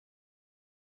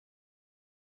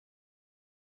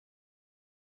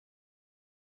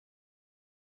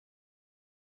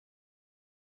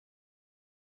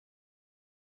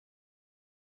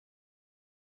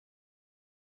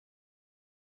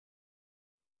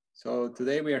So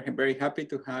today we are very happy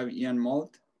to have Ian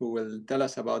Moult, who will tell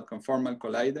us about conformal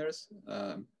colliders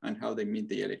and how they meet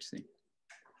the LHC.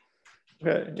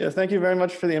 Okay, yes, thank you very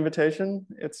much for the invitation.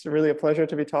 It's really a pleasure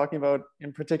to be talking about,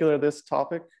 in particular, this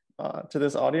topic to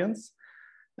this audience.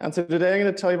 And so today I'm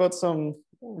going to tell you about some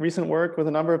recent work with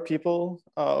a number of people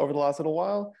over the last little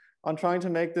while on trying to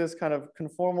make this kind of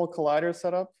conformal collider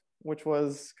setup, which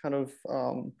was kind of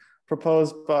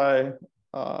proposed by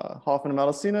Hoffman and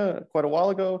Malacina quite a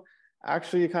while ago,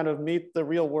 actually kind of meet the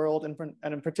real world and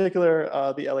in particular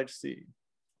the LHC.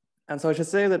 And so I should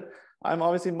say that I'm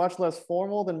obviously much less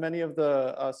formal than many of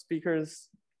the speakers,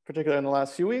 particularly in the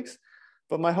last few weeks,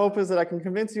 but my hope is that I can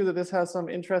convince you that this has some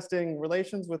interesting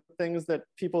relations with things that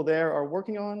people there are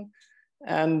working on,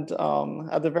 and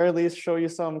at the very least show you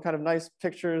some kind of nice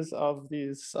pictures of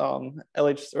these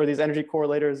these energy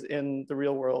correlators in the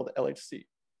real world LHC.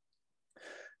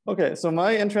 Okay, so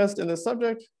my interest in this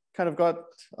subject kind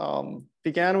of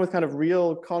began with kind of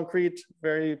real, concrete,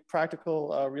 very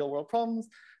practical real world problems,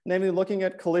 namely looking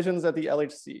at collisions at the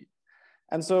LHC.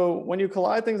 And so when you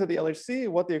collide things at the LHC,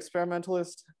 what the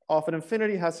experimentalist off at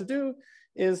infinity has to do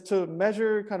is to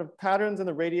measure kind of patterns in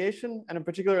the radiation. And in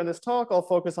particular in this talk, I'll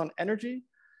focus on energy,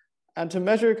 and to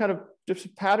measure kind of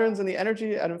just patterns in the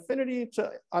energy at infinity to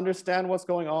understand what's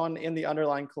going on in the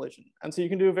underlying collision. And so you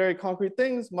can do very concrete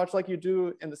things, much like you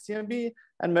do in the CMB,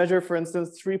 and measure, for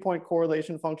instance, 3-point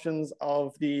correlation functions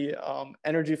of the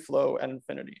energy flow at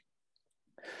infinity.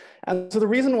 And so the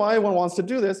reason why one wants to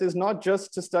do this is not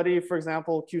just to study, for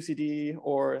example, QCD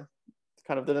or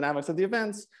kind of the dynamics of the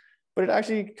events, but it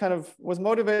actually kind of was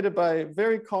motivated by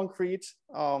very concrete,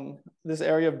 this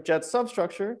area of jet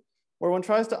substructure, where one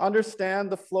tries to understand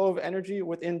the flow of energy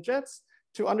within jets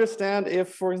to understand if,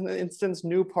 for instance,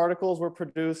 new particles were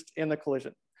produced in the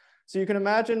collision. So you can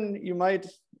imagine you might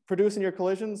produce in your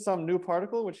collision some new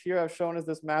particle, which here I've shown as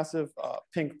this massive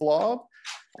pink blob.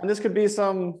 And this could be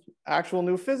some actual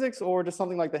new physics or just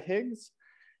something like the Higgs.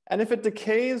 And if it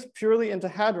decays purely into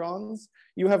hadrons,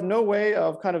 you have no way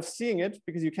of kind of seeing it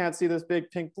because you can't see this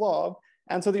big pink blob.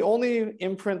 And so the only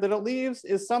imprint that it leaves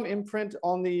is some imprint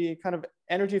on the kind of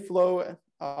energy flow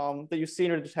that you see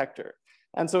in your detector.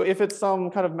 And so if it's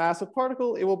some kind of massive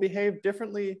particle, it will behave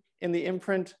differently in the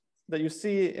imprint that you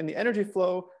see in the energy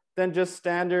flow than just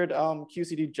standard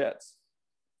QCD jets.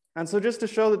 And so just to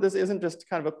show that this isn't just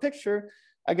kind of a picture,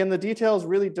 again, the details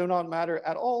really do not matter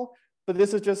at all, but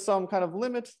this is just some kind of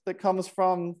limit that comes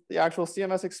from the actual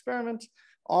CMS experiment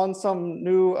on some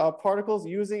new particles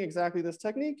using exactly this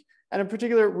technique. And in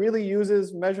particular, it really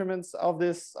uses measurements of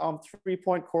this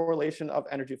 3-point correlation of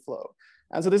energy flow.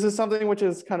 And so this is something which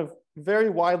is kind of very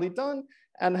widely done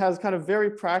and has kind of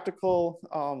very practical,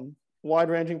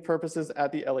 wide-ranging purposes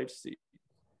at the LHC.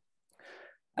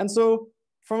 And so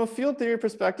from a field theory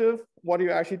perspective, what are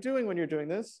you actually doing when you're doing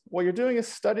this? What you're doing is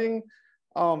studying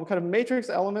kind of matrix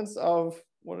elements of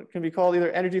what can be called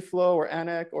either energy flow or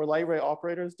ANEC or light ray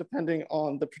operators, depending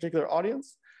on the particular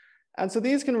audience. And so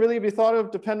these can really be thought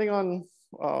of, depending on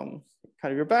kind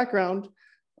of your background,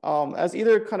 as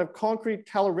either kind of concrete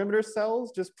calorimeter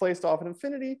cells just placed off at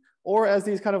infinity, or as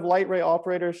these kind of light ray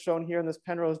operators shown here in this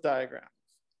Penrose diagram.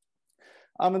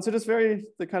 And so just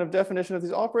the kind of definition of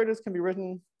these operators can be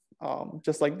written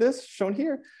just like this, shown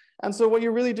here. And so what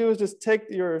you really do is just take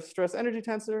your stress energy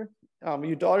tensor,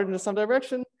 you dot it into some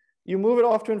direction, you move it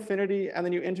off to infinity, and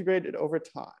then you integrate it over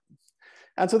time.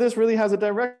 And so this really has a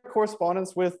direct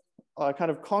correspondence with a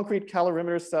kind of concrete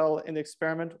calorimeter cell in the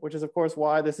experiment, which is of course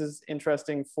why this is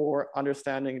interesting for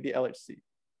understanding the LHC.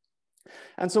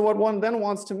 And so what one then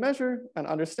wants to measure and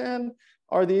understand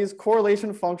are these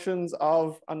correlation functions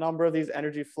of a number of these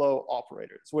energy flow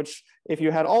operators, which if you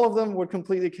had all of them would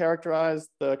completely characterize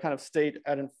the kind of state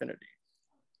at infinity.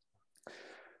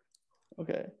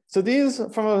 Okay, so these,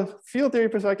 from a field theory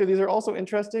perspective, these are also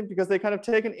interesting because they kind of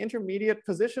take an intermediate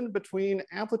position between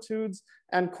amplitudes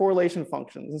and correlation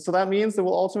functions. And so that means that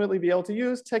we'll ultimately be able to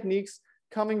use techniques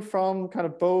coming from kind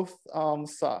of both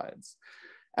sides.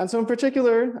 And so in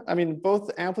particular, I mean, both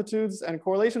amplitudes and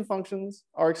correlation functions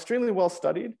are extremely well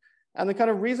studied. And the kind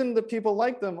of reason that people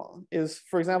like them is,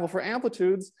 for example, for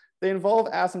amplitudes, they involve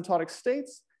asymptotic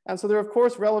states. And so they're of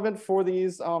course relevant for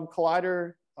these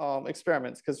collider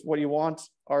experiments, because what you want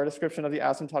are a description of the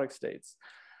asymptotic states.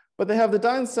 But they have the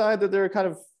downside that they're kind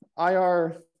of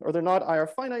IR, or they're not IR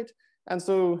finite. And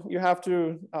so you have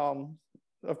to,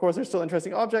 of course, they're still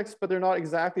interesting objects, but they're not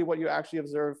exactly what you actually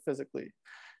observe physically.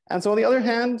 And so on the other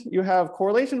hand, you have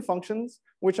correlation functions,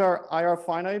 which are IR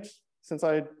finite, since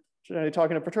I generally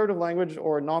talk in a perturbative language,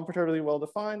 or non-perturbatively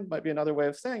well-defined, might be another way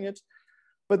of saying it.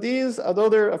 But these, although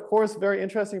they're of course very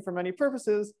interesting for many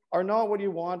purposes, are not what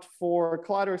you want for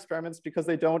collider experiments because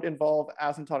they don't involve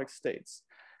asymptotic states.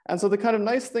 And so the kind of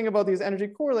nice thing about these energy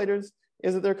correlators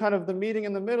is that they're kind of the meeting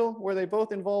in the middle where they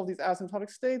both involve these asymptotic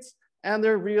states and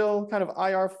they're real kind of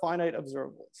IR finite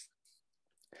observables.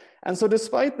 And so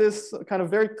despite this kind of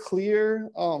very clear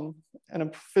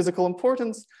and physical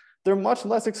importance, they're much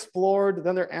less explored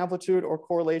than their amplitude or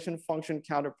correlation function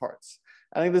counterparts.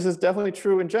 I think this is definitely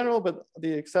true in general, but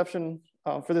the exception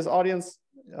for this audience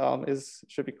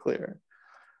should be clear.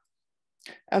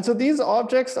 And so these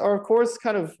objects are of course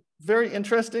kind of very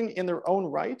interesting in their own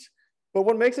right, but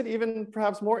what makes it even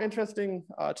perhaps more interesting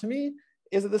to me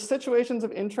is that the situations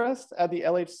of interest at the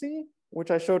LHC,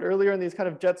 which I showed earlier in these kind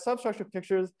of jet substructure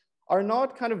pictures, are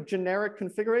not kind of generic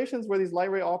configurations where these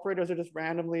light ray operators are just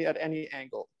randomly at any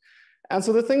angle. And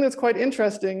so the thing that's quite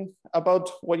interesting about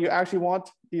what you actually want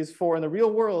these for in the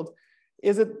real world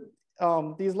is that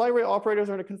these light ray operators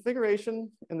are in a configuration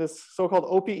in this so-called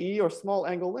OPE or small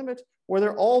angle limit where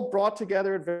they're all brought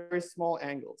together at very small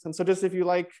angles. And so just if you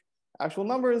like actual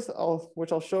numbers,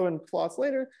 which I'll show in plots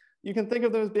later, you can think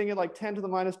of them as being at like 10 to the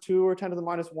minus 2 or 10 to the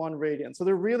minus 1 radian. So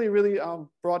they're really, really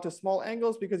brought to small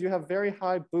angles because you have very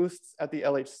high boosts at the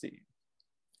LHC.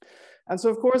 And so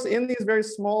of course, in these very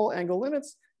small angle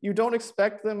limits, you don't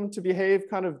expect them to behave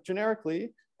kind of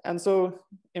generically. And so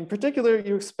in particular,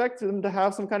 you expect them to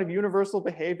have some kind of universal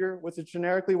behavior, which is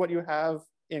generically what you have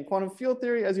in quantum field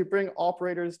theory as you bring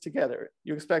operators together.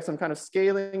 You expect some kind of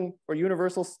scaling or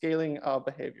universal scaling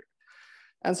behavior.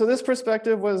 And so this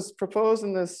perspective was proposed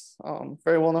in this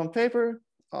very well-known paper,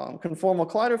 Conformal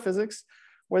Collider Physics,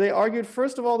 where they argued,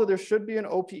 first of all, that there should be an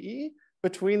OPE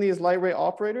between these light ray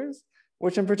operators,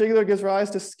 which in particular gives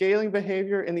rise to scaling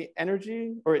behavior in the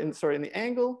energy, or in the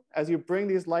angle, as you bring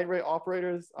these light ray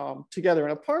operators together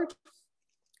and apart.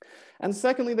 And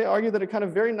secondly, they argue that a kind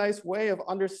of very nice way of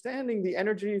understanding the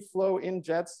energy flow in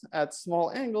jets at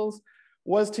small angles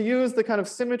was to use the kind of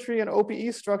symmetry and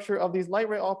OPE structure of these light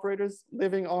ray operators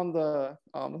living on the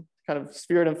kind of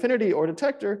sphere at infinity or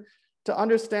detector to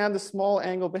understand the small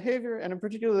angle behavior, and in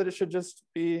particular that it should just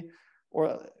be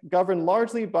or governed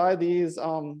largely by these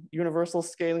universal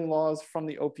scaling laws from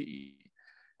the OPE.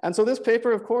 And so this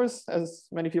paper, of course, as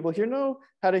many people here know,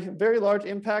 had a very large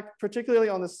impact, particularly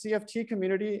on the CFT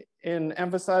community in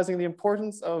emphasizing the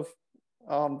importance of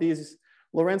these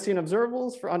Lorentzian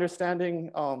observables for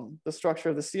understanding the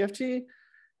structure of the CFT,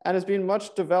 and has been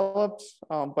much developed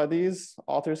by these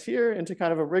authors here into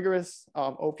kind of a rigorous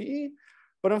OPE.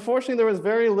 But unfortunately, there was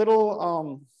very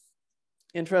little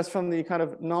interest from the kind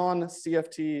of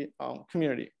non-CFT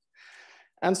community.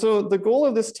 And so the goal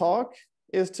of this talk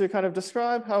is to kind of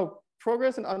describe how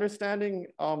progress in understanding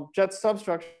jet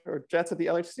substructure or jets at the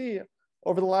LHC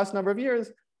over the last number of years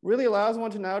really allows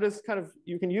one to now just kind of,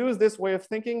 you can use this way of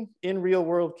thinking in real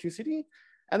world QCD,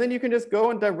 and then you can just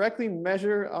go and directly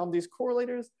measure these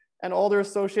correlators and all their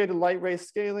associated light ray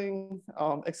scaling,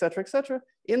 et cetera,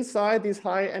 inside these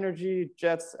high energy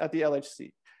jets at the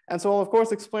LHC. And so I'll of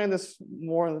course explain this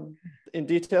more in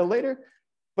detail later,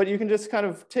 but you can just kind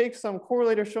of take some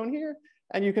correlator shown here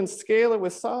and you can scale it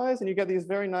with size and you get these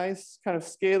very nice kind of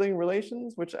scaling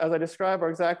relations, which as I described are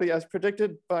exactly as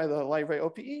predicted by the light ray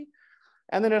OPE.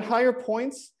 And then at higher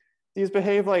points, these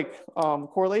behave like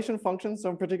correlation functions. So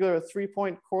in particular, a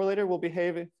 3-point correlator will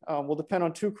behave, will depend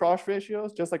on 2 cross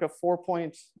ratios, just like a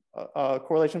 4-point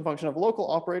correlation function of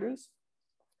local operators.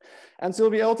 And so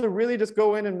you'll be able to really just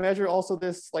go in and measure also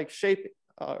this like shape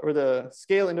or the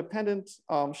scale independent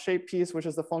shape piece, which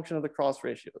is the function of the cross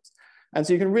ratios. And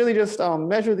so you can really just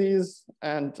measure these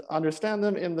and understand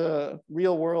them in the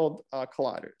real world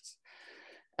colliders.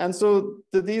 And so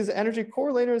these energy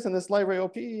correlators and this light ray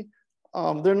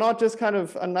OPE, they're not just kind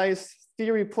of a nice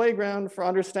theory playground for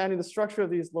understanding the structure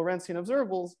of these Lorentzian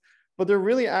observables, but they're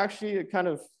really actually a kind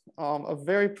of a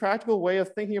very practical way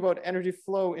of thinking about energy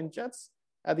flow in jets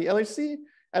at the LHC.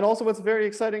 And also what's very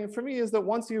exciting for me is that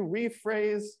once you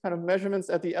rephrase kind of measurements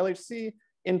at the LHC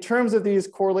in terms of these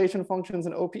correlation functions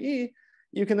in OPE,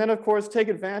 you can then of course take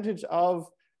advantage of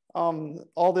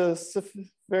all the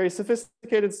very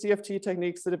sophisticated CFT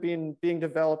techniques that have been being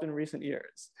developed in recent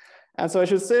years. And so I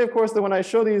should say, of course, that when I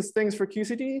show these things for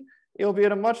QCD, it'll be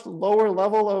at a much lower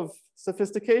level of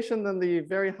sophistication than the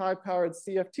very high-powered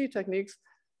CFT techniques.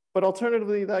 But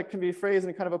alternatively, that can be phrased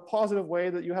in kind of a positive way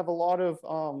that you have a lot of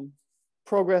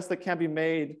progress that can be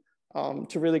made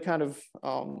to really kind of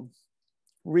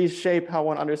reshape how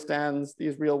one understands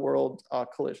these real-world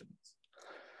collisions.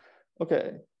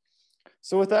 Okay.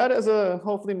 So with that as a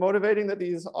hopefully motivating that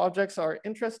these objects are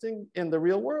interesting in the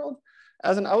real world,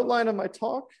 as an outline of my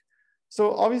talk,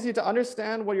 So obviously, to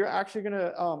understand what you're actually going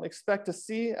to expect to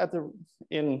see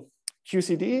in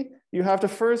QCD, you have to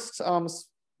first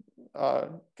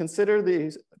consider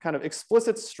the kind of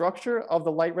explicit structure of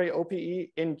the light ray OPE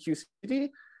in QCD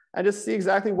and just see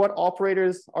exactly what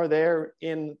operators are there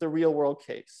in the real world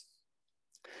case.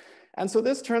 And so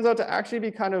this turns out to actually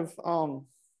be kind of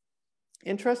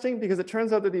interesting because it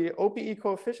turns out that the OPE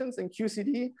coefficients in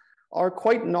QCD are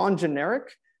quite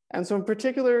non-generic. And so in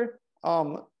particular,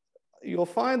 you'll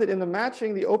find that in the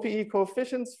matching, the OPE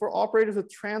coefficients for operators with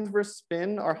transverse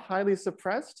spin are highly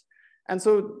suppressed. And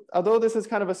so although this is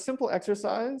kind of a simple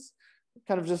exercise,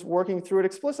 kind of just working through it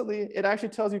explicitly, it actually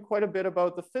tells you quite a bit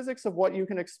about the physics of what you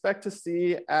can expect to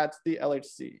see at the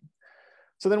LHC.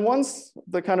 So then once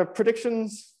the kind of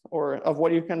predictions of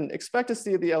what you can expect to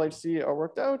see at the LHC are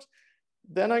worked out,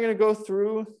 then I'm going to go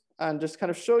through and just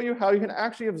kind of show you how you can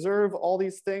actually observe all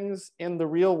these things in the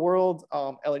real world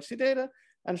LHC data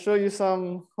and show you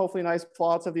some hopefully nice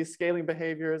plots of these scaling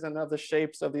behaviors and of the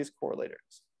shapes of these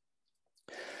correlators.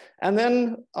 And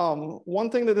then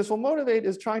one thing that this will motivate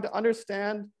is trying to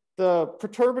understand the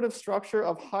perturbative structure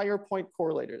of higher point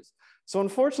correlators. So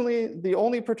unfortunately, the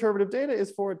only perturbative data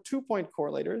is for 2-point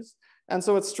correlators. And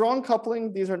so it's strong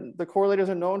coupling. The correlators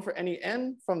are known for any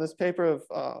n from this paper of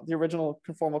the original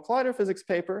conformal collider physics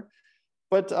paper.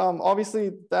 But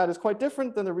obviously that is quite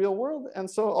different than the real world. And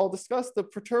so I'll discuss the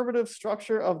perturbative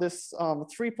structure of this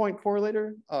 3-point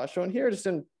correlator shown here, just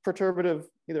in perturbative,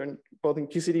 both in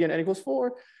QCD and n equals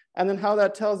 4. And then how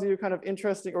that tells you kind of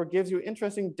interesting or gives you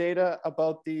interesting data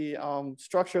about the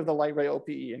structure of the light ray OPE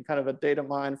and kind of a data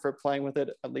mine for playing with it,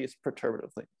 at least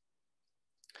perturbatively.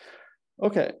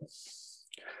 Okay,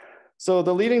 so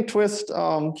the leading twist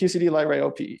QCD light ray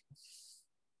OPE.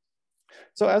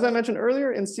 So as I mentioned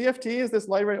earlier, in CFTs, this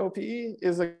light ray OPE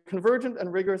is a convergent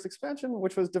and rigorous expansion,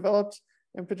 which was developed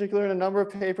in particular in a number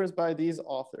of papers by these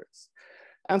authors.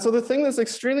 And so the thing that's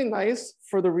extremely nice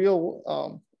for the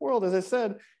real world, as I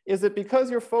said, is that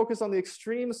because you're focused on the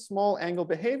extreme small angle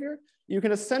behavior, you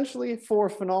can essentially, for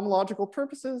phenomenological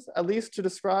purposes, at least to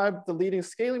describe the leading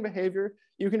scaling behavior,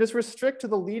 you can just restrict to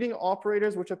the leading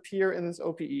operators which appear in this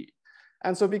OPE.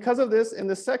 And so because of this, in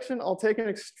this section, I'll take an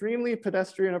extremely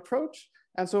pedestrian approach.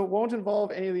 And so it won't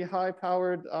involve any of the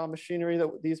high-powered machinery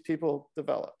that these people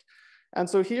developed. And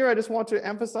so here, I just want to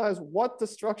emphasize what the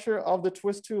structure of the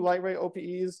twist-2 light ray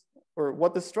OPEs, or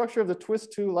what the structure of the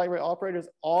twist-2 light ray operators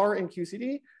are in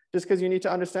QCD, just because you need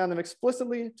to understand them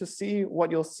explicitly to see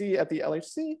what you'll see at the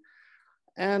LHC,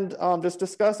 and just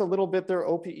discuss a little bit their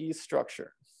OPE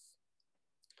structure.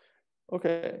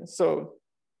 Okay, so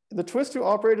the twist-2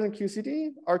 operators in QCD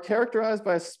are characterized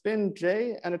by a spin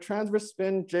J and a transverse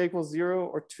spin J equals 0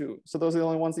 or 2. So those are the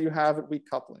only ones that you have at weak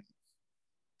coupling.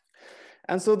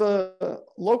 And so the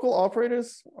local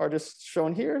operators are just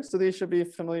shown here. So these should be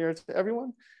familiar to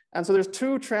everyone. And so there's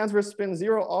 2 transverse spin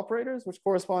 0 operators, which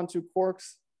correspond to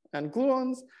quarks and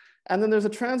gluons. And then there's a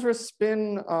transverse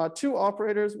spin 2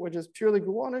 operators, which is purely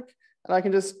gluonic. And I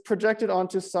can just project it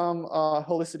onto some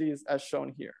helicities as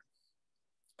shown here.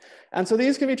 And so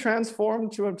these can be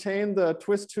transformed to obtain the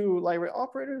twist-2 light ray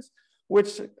operators,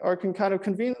 which can kind of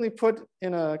conveniently put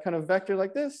in a kind of vector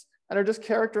like this, and are just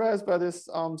characterized by this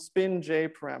spin J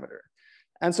parameter.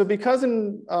 And so because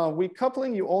in weak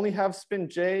coupling, you only have spin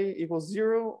J equals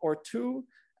 0 or 2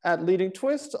 at leading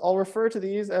twist, I'll refer to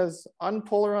these as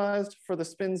unpolarized for the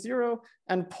spin 0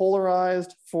 and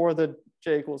polarized for the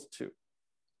J equals 2.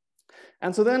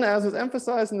 And so then, as is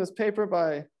emphasized in this paper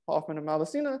by Hoffman and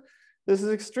Maldacena, this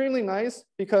is extremely nice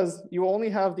because you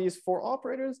only have these 4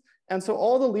 operators. And so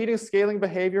all the leading scaling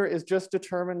behavior is just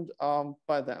determined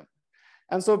by them.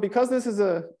 And so because this is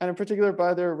and in particular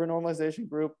by their renormalization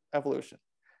group evolution.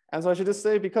 And so I should just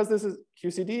say, because this is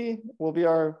QCD will be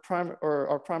our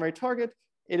primary target,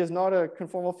 it is not a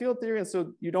conformal field theory. And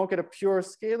so you don't get a pure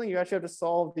scaling. You actually have to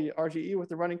solve the RGE with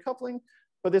the running coupling.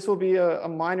 But this will be a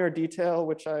minor detail,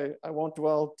 which I won't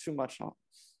dwell too much on.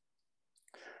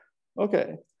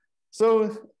 Okay.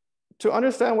 So to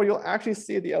understand what you'll actually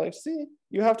see at the LHC,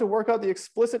 you have to work out the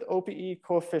explicit OPE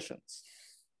coefficients.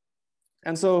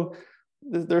 And so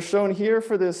they're shown here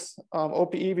for this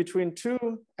OPE between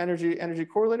 2 energy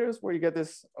correlators, where you get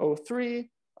this O3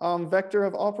 vector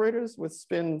of operators with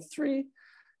spin 3.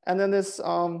 And then this,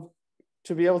 to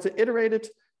be able to iterate it,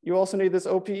 you also need this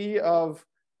OPE of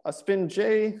a spin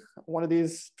J, one of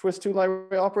these twist-2 light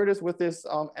ray operators with this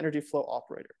energy flow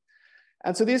operator.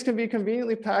 And so these can be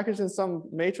conveniently packaged in some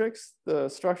matrix. The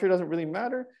structure doesn't really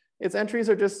matter. Its entries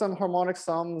are just some harmonic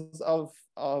sums of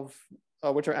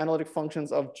which are analytic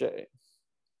functions of J.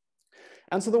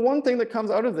 And so the one thing that comes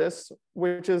out of this,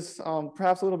 which is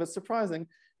perhaps a little bit surprising,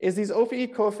 is these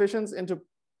OPE coefficients into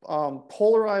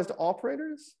polarized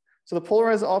operators. So the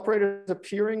polarized operators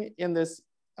appearing in this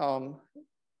OPE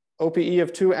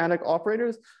of two anic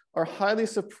operators are highly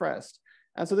suppressed.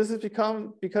 And so this has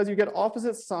become because you get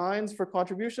opposite signs for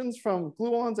contributions from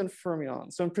gluons and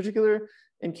fermions. So in particular,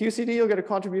 in QCD, you'll get a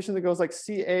contribution that goes like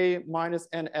Ca minus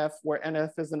NF, where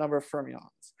NF is the number of fermions.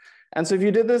 And so if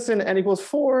you did this in n equals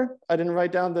 4, I didn't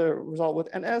write down the result with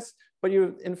NS, but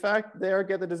you, in fact, there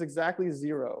get that is exactly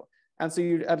 0. And so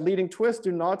you, at leading twist,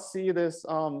 do not see this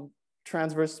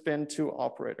transverse spin 2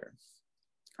 operator.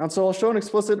 And so I'll show an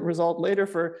explicit result later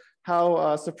for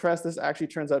how suppressed this actually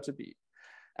turns out to be.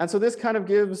 And so this kind of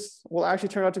will actually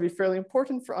turn out to be fairly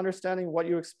important for understanding what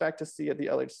you expect to see at the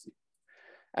LHC.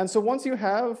 And so once you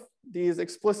have these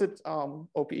explicit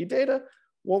OPE data,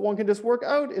 what one can just work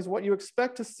out is what you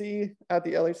expect to see at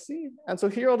the LHC. And so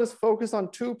here I'll just focus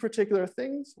on two particular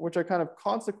things, which are kind of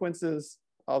consequences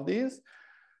of these.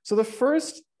 So the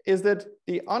first is that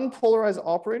the unpolarized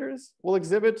operators will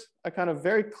exhibit a kind of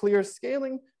very clear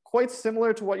scaling, quite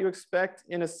similar to what you expect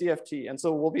in a CFT. And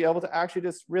so we'll be able to actually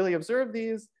just really observe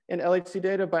these in LHC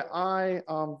data by eye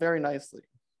very nicely.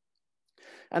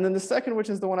 And then the second, which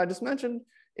is the one I just mentioned,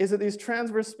 is that these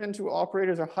transverse spin 2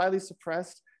 operators are highly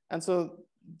suppressed. And so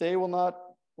they will not,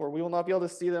 or we will not be able to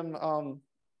see them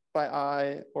by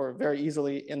eye or very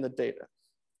easily in the data.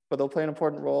 But they'll play an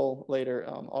important role later,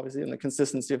 obviously, in the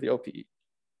consistency of the OPE.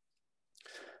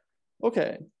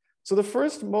 Okay, so the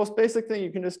first most basic thing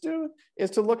you can just do is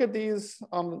to look at these,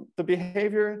 the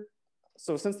behavior.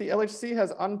 So since the LHC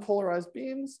has unpolarized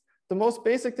beams, the most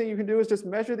basic thing you can do is just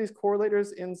measure these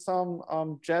correlators in some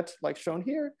jet like shown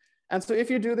here. And so if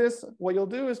you do this, what you'll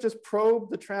do is just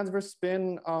probe the transverse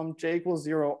spin j equals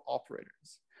 0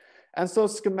 operators. And so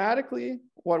schematically,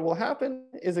 what will happen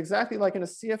is exactly like in a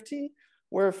CFT,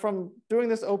 where from doing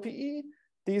this OPE,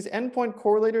 these endpoint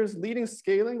correlators leading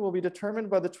scaling will be determined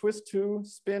by the twist 2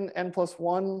 spin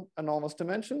n+1 anomalous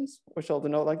dimensions, which I'll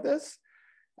denote like this.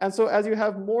 And so as you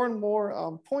have more and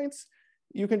more points,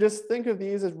 you can just think of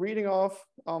these as reading off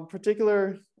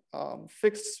particular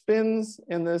fixed spins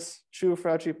in this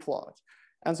Chu-Frauchi plot.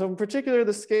 And so in particular,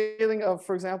 the scaling of,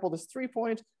 for example, this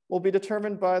 3-point will be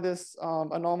determined by this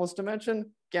anomalous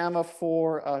dimension, gamma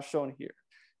 4 shown here.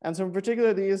 And so in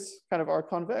particular, these kind of are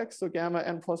convex. So gamma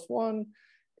n+1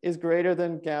 is greater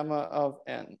than gamma of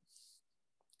n.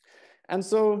 And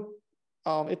so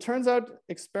it turns out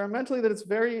experimentally that it's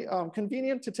very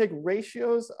convenient to take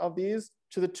ratios of these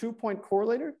to the 2-point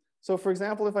correlator. So for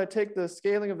example, if I take the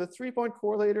scaling of the 3-point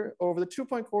correlator over the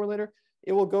 2-point correlator,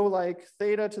 it will go like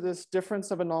theta to this difference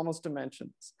of anomalous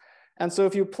dimensions. And so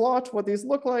if you plot what these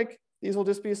look like, these will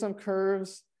just be some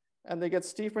curves and they get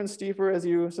steeper and steeper as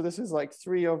you, so this is like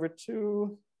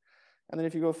 3/2. And then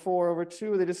if you go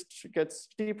 4/2, they just get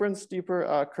steeper and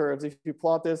steeper curves if you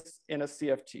plot this in a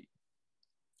CFT.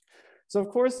 So of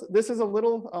course, this is a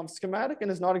little schematic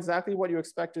and is not exactly what you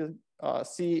expect to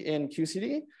see in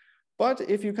QCD. But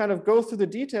if you kind of go through the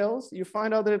details, you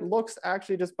find out that it looks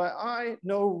actually just by eye,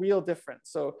 no real difference.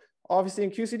 So obviously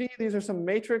in QCD, these are some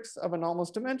matrix of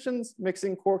anomalous dimensions,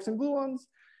 mixing quarks and gluons.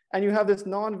 And you have this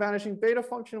non-vanishing beta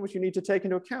function, which you need to take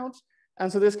into account.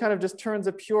 And so this kind of just turns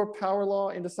a pure power law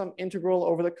into some integral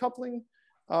over the coupling,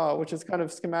 which is kind of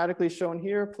schematically shown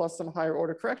here, plus some higher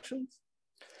order corrections.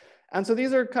 And so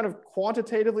these are kind of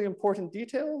quantitatively important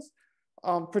details,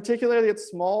 particularly at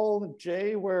small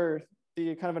j, where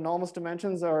the kind of anomalous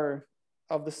dimensions are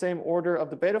of the same order of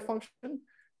the beta function.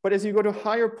 But as you go to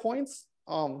higher points,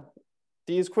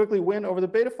 these quickly win over the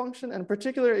beta function. And in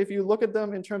particular, if you look at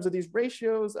them in terms of these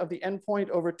ratios of the endpoint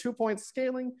over 2-point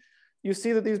scaling, you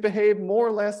see that these behave more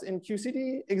or less in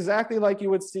QCD exactly like you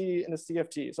would see in a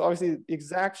CFT. So obviously the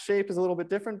exact shape is a little bit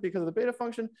different because of the beta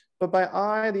function, but by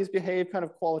eye, these behave kind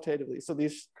of qualitatively. So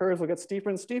these curves will get steeper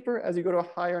and steeper as you go to a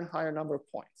higher and higher number of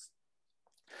points.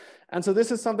 And so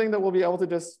this is something that we'll be able to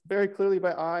just very clearly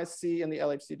by eye see in the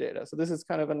LHC data. So this is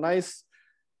kind of a nice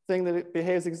thing that it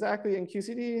behaves exactly in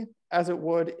QCD as it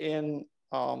would in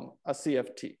a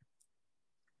CFT.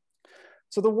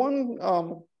 So the one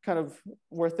kind of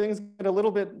where things get a little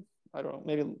bit, I don't know,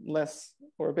 maybe less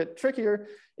or a bit trickier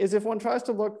is if one tries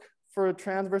to look for a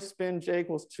transverse spin j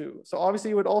equals 2. So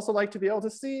obviously you would also like to be able to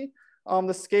see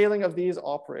the scaling of these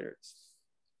operators.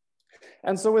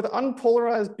 And so with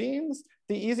unpolarized beams,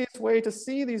 the easiest way to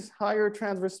see these higher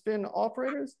transverse spin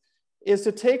operators is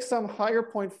to take some higher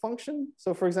point function.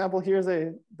 So for example, here's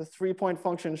the 3-point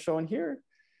function shown here.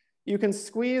 You can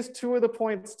squeeze 2 of the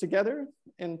points together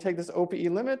and take this OPE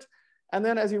limit. And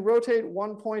then as you rotate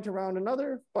 1 point around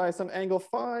another by some angle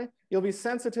phi, you'll be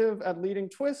sensitive at leading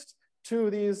twist to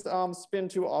these spin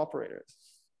 2 operators.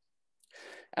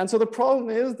 And so the problem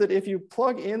is that if you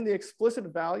plug in the explicit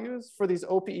values for these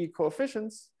OPE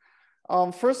coefficients,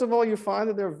 first of all, you find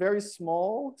that they're very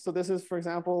small. So this is, for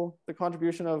example, the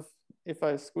contribution of, if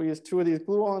I squeeze 2 of these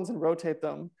gluons and rotate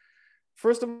them.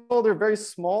 First of all, they're very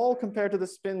small compared to the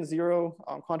spin 0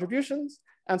 contributions.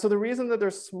 And so the reason that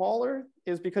they're smaller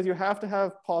is because you have to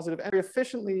have positive energy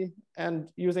efficiently and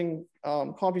using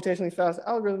computationally fast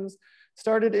algorithms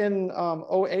started in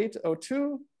 08,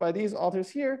 02 by these authors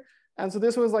here. And so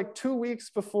this was like 2 weeks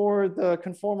before the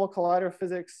conformal collider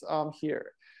physics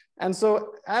here. And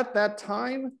so at that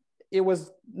time, it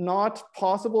was not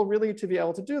possible really to be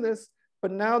able to do this.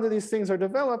 But now that these things are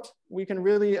developed, we can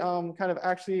really kind of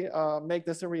actually make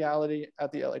this a reality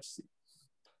at the LHC.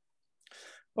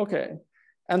 Okay,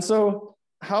 and so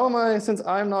how am I, since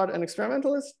I'm not an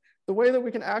experimentalist, the way that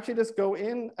we can actually just go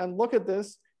in and look at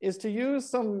this is to use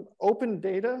some open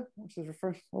data, which is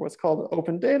referred to what's called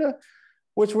open data,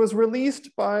 which was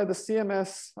released by the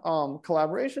CMS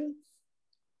collaboration.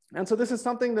 And so this is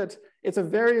something that it's a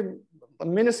very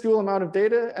minuscule amount of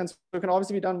data, and so it can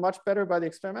obviously be done much better by the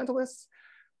experimentalists.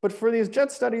 But for these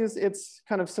jet studies, it's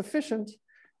kind of sufficient.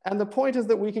 And the point is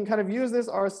that we can kind of use this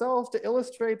ourselves to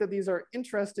illustrate that these are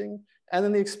interesting, and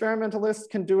then the experimentalists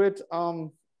can do it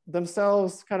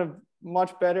themselves kind of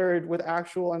much better with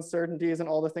actual uncertainties and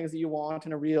all the things that you want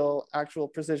in a real actual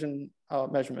precision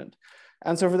measurement.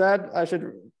 And so for that, I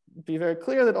should be very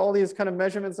clear that all these kind of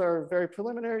measurements are very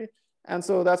preliminary. And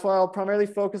so that's why I'll primarily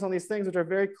focus on these things which are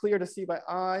very clear to see by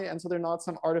eye. And so they're not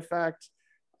some artifact.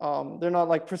 They're not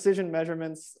like precision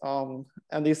measurements.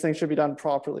 And these things should be done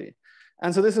properly.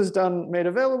 And so this is made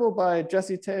available by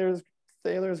Jesse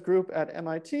Thaler's group at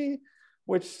MIT,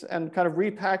 and kind of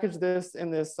repackage this in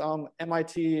this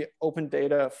MIT open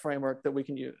data framework that we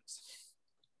can use.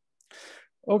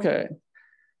 Okay.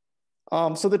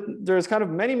 So there's kind of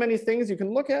many things you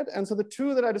can look at. And so the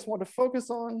 2 that I just want to focus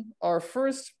on are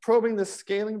first probing the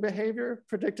scaling behavior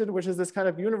predicted, which is this kind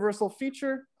of universal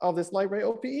feature of this light ray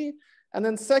OPE. And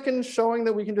then second, showing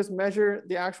that we can just measure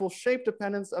the actual shape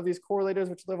dependence of these correlators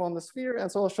which live on the sphere. And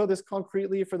so I'll show this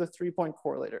concretely for the 3-point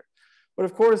correlator. But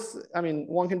of course, I mean,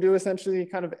 one can do essentially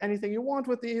kind of anything you want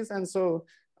with these. And so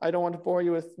I don't want to bore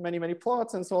you with many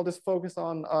plots. And so I'll just focus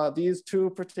on these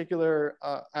 2 particular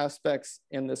aspects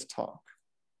in this talk.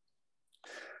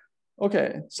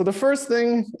 Okay, so the first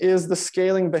thing is the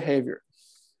scaling behavior.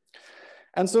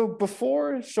 And so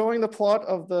before showing the plot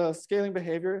of the scaling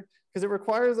behavior, because it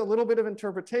requires a little bit of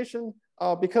interpretation,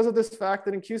 because of this fact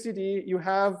that in QCD, you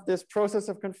have this process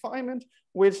of confinement,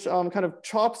 which kind of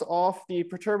chops off the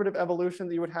perturbative evolution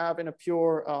that you would have in a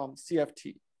pure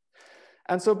CFT.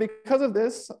 And so because of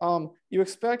this, you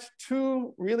expect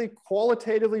 2 really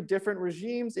qualitatively different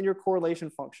regimes in your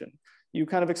correlation function. You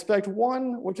kind of expect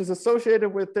one, which is associated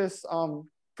with this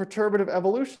perturbative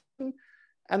evolution.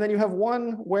 And then you have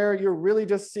one where you're really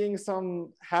just seeing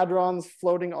some hadrons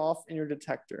floating off in your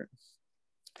detector.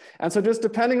 And so just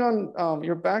depending on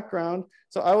your background,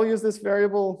 so I will use this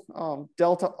variable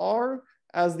delta R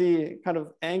as the kind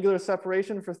of angular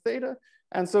separation for theta.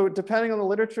 And so depending on the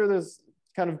literature, there's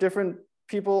kind of different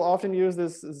people often use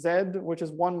this Z, which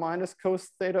is 1 minus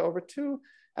cos theta over 2.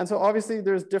 And so obviously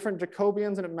there's different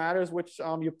Jacobians and it matters which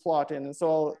you plot in. And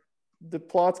so the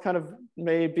plots kind of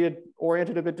may be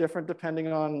oriented a bit different depending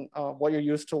on what you're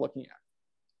used to looking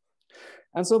at.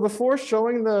 And so before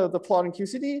showing the plot in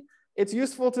QCD, it's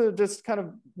useful to just kind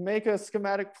of make a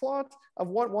schematic plot of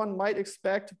what one might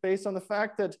expect based on the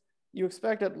fact that you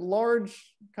expect at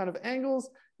large kind of angles,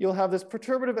 you'll have this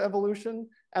perturbative evolution.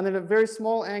 And then at very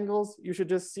small angles, you should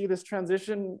just see this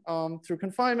transition through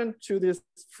confinement to these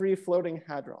free floating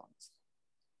hadrons.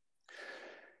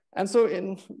 And so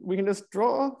we can just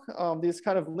draw these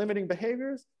kind of limiting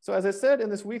behaviors. So as I said, in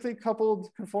this weakly coupled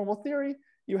conformal theory,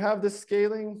 you have this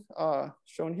scaling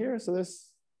shown here. So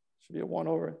this should be a 1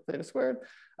 over theta squared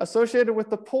associated with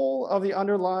the pole of the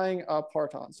underlying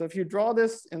parton. So if you draw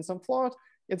this in some plot,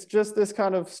 it's just this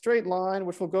kind of straight line,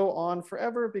 which will go on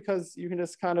forever because you can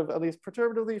just kind of at least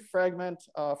perturbatively fragment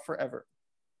forever.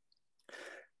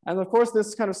 And of course,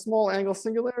 this kind of small angle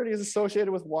singularity is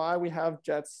associated with why we have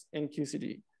jets in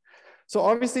QCD. So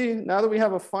obviously, now that we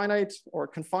have a finite or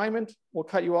confinement, we'll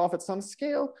cut you off at some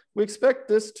scale. We expect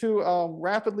this to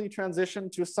rapidly transition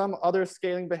to some other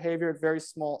scaling behavior at very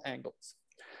small angles.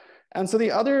 And so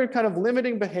the other kind of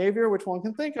limiting behavior, which one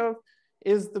can think of,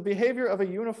 is the behavior of a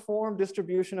uniform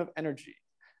distribution of energy.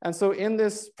 And so in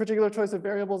this particular choice of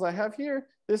variables I have here,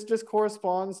 this just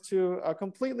corresponds to a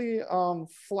completely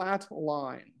flat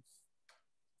line,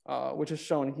 which is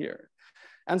shown here.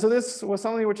 And so this was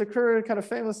something which occurred kind of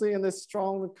famously in this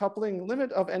strong coupling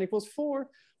limit of n equals 4,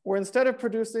 where instead of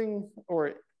producing,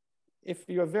 or if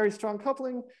you have very strong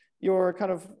coupling, your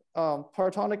kind of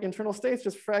partonic internal states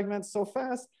just fragment so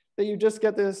fast that you just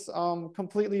get this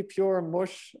completely pure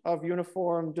mush of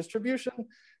uniform distribution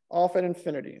off at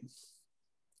infinity.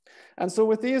 And so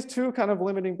with these two kind of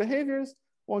limiting behaviors,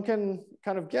 one can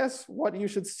kind of guess what you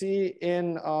should see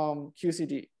in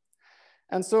QCD.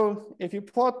 And so if you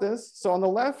plot this, so on the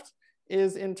left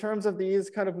is in terms of these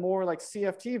kind of more like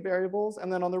CFT variables,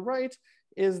 and then on the right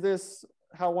is this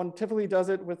how one typically does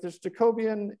it with this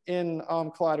Jacobian in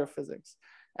collider physics.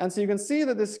 And so you can see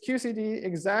that this QCD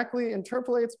exactly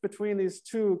interpolates between these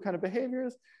two kind of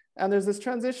behaviors, and there's this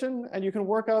transition, and you can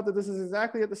work out that this is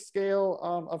exactly at the scale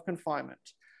of confinement.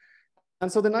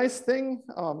 And so the nice thing,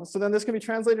 so then this can be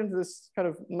translated into this kind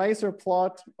of nicer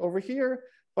plot over here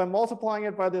by multiplying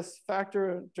it by this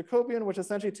factor Jacobian, which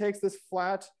essentially takes this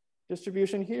flat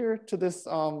distribution here to this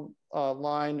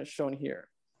line shown here.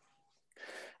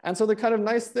 And so the kind of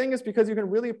nice thing is because you can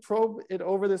really probe it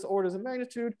over this orders of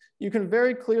magnitude, you can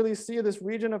very clearly see this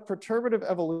region of perturbative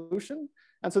evolution.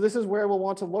 And so this is where we'll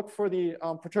want to look for the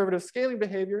perturbative scaling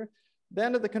behavior.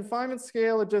 Then at the confinement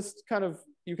scale, it just kind of,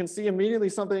 you can see immediately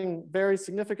something very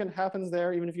significant happens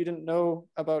there, even if you didn't know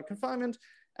about confinement.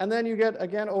 And then you get,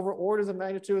 again, over orders of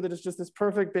magnitude that is just this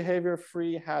perfect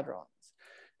behavior-free hadrons.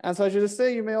 And so I should just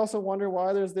say, you may also wonder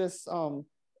why there's this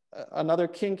another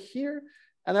kink here.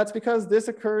 And that's because this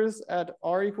occurs at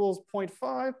r equals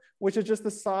 0.5, which is just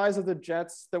the size of the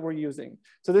jets that we're using.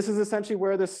 So this is essentially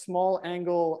where this small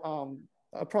angle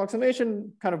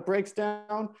approximation kind of breaks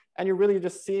down, and you're really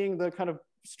just seeing the kind of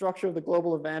structure of the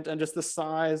global event and just the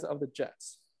size of the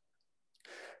jets.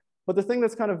 But the thing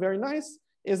that's kind of very nice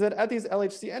is that at these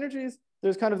LHC energies,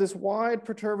 there's kind of this wide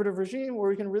perturbative regime where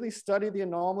we can really study the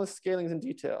anomalous scalings in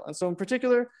detail. And so in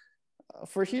particular,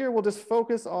 for here, we'll just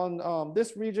focus on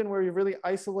this region where we've really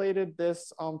isolated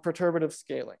this perturbative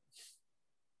scaling.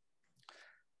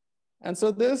 And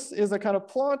so this is a kind of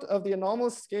plot of the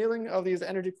anomalous scaling of these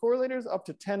energy correlators up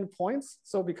to 10 points.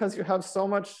 So because you have so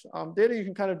much data, you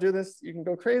can kind of do this, you can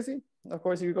go crazy. Of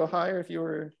course, you could go higher if you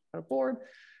were kind of bored.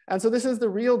 And so this is the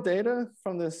real data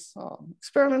from this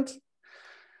experiment.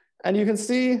 And you can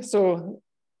see, so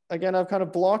again, I've kind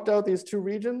of blocked out these two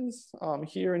regions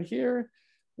here and here,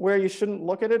 where you shouldn't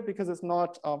look at it because it's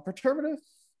not perturbative.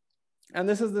 And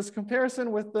this is this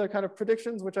comparison with the kind of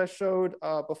predictions which I showed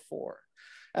before.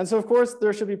 And so of course,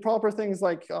 there should be proper things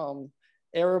like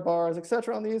error bars, et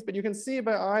cetera on these, but you can see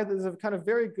by eye, there's a kind of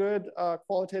very good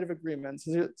qualitative agreements.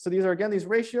 So these are, again, these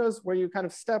ratios where you kind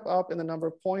of step up in the number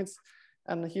of points,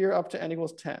 and here up to n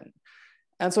equals 10.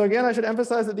 And so again, I should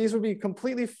emphasize that these would be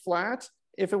completely flat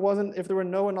if there were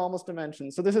no anomalous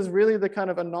dimensions. So this is really the kind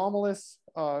of anomalous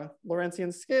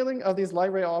Lorentzian scaling of these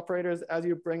light ray operators as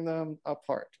you bring them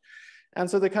apart. And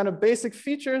so the kind of basic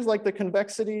features like the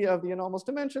convexity of the anomalous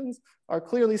dimensions are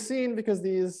clearly seen because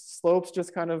these slopes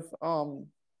just kind of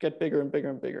get bigger and bigger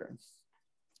and bigger.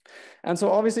 And so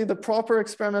obviously the proper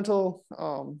experimental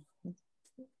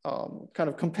kind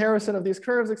of comparison of these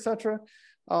curves, et cetera,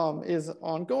 is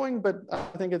ongoing, but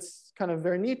I think it's kind of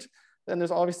very neat. Then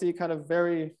there's obviously kind of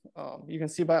very, you can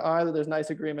see by eye that there's nice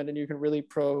agreement and you can really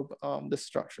probe this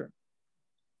structure.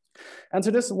 And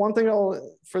so just one thing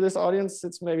for this audience,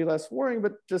 it's maybe less worrying,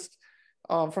 but just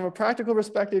from a practical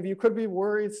perspective, you could be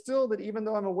worried still that even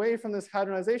though I'm away from this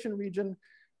hadronization region,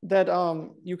 that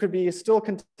you could be still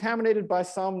contaminated by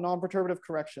some non-perturbative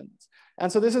corrections.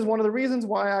 And so this is one of the reasons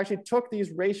why I actually took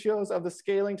these ratios of the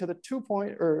scaling to the 2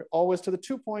 point, or always to the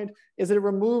 2 point, is that it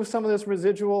removes some of this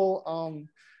residual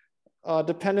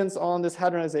dependence on this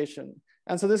hadronization.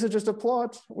 And so this is just a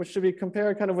plot which should be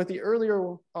compared kind of with the earlier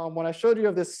when I showed you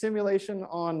of this simulation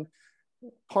on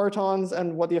partons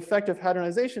and what the effect of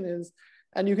hadronization is.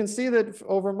 And you can see that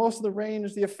over most of the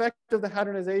range, the effect of the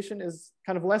hadronization is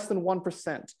kind of less than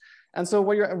 1%. And so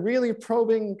what you're really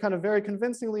probing kind of very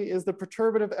convincingly is the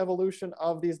perturbative evolution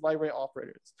of these light ray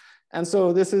operators. And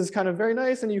so this is kind of very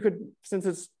nice. And you could, since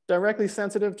it's directly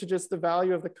sensitive to just the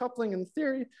value of the coupling in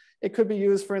theory, it could be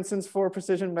used, for instance, for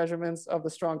precision measurements of the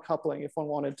strong coupling if one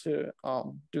wanted to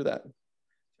do that.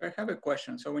 I have a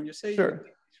question. So when you say sure.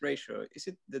 This ratio, is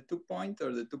it the 2 point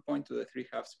or the 2 point to the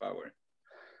 3/2 power?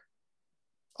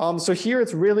 So here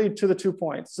it's really to the 2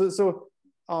 points. So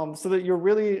that you're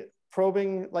really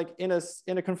probing, like in a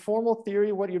conformal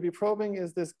theory, what you'd be probing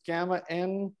is this gamma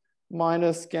n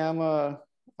minus gamma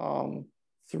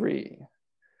 3.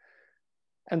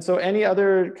 And so any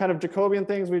other kind of Jacobian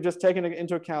things we've just taken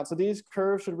into account. So these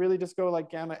curves should really just go like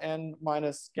gamma n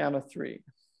minus gamma 3.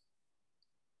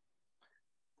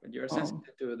 But you're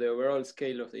sensitive to the overall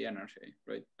scale of the energy,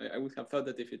 right? I would have thought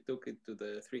that if you took it to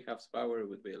the 3/2 power, it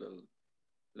would be a little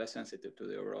less sensitive to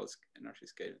the overall energy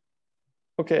scale.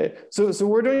 Okay, so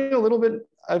we're doing a little bit,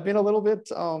 I've been a little bit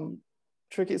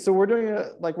tricky. So we're doing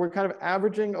we're kind of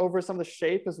averaging over some of the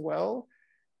shape as well.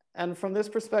 And from this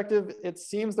perspective, it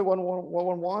seems that what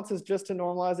one wants is just to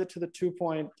normalize it to the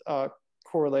 2-point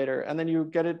correlator. And then you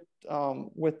get it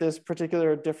with this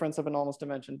particular difference of anomalous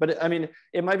dimension. But I mean,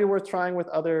 it might be worth trying with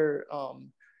other,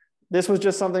 this was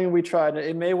just something we tried.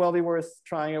 It may well be worth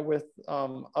trying it with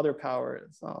other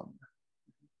powers.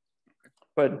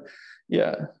 But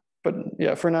yeah,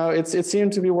 for now, it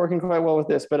seemed to be working quite well with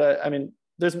this. But I mean,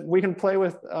 we can play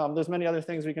with, there's many other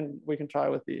things we can try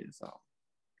with these.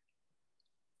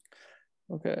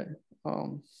 Okay.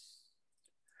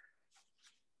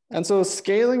 And so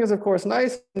scaling is of course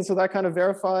nice. And so that kind of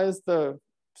verifies the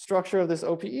structure of this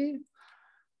OPE.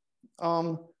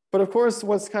 But of course,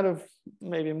 what's kind of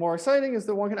maybe more exciting is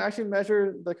that one can actually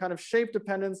measure the kind of shape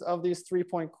dependence of these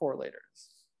 3-point correlators.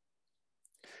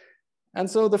 And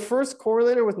so the first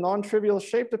correlator with non-trivial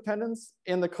shape dependence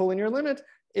in the collinear limit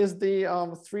is the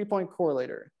 3-point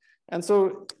correlator. And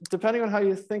so depending on how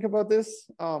you think about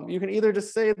this, you can either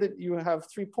just say that you have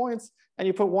 3 points and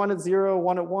you put 1 at 0,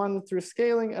 1 at 1 through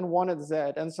scaling, and 1 at z.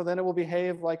 And so then it will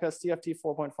behave like a CFT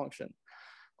 4-point function.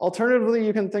 Alternatively,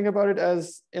 you can think about it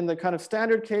as in the kind of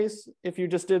standard case, if you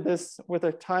just did this with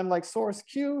a time-like source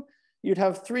Q, you'd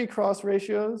have 3 cross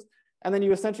ratios, and then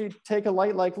you essentially take a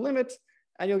light-like limit,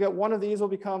 and you'll get one of these will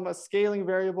become a scaling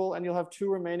variable, and you'll have 2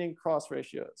 remaining cross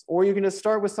ratios. Or you can just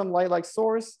start with some light-like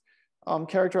source,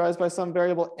 characterized by some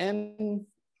variable n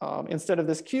instead of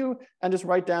this q, and just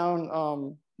write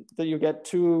down that you get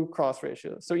 2 cross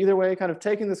ratios. So either way, kind of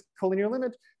taking this collinear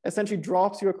limit essentially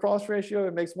drops you a cross ratio.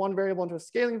 It makes one variable into a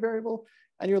scaling variable,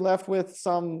 and you're left with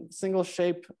some single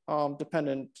shape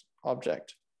dependent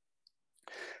object.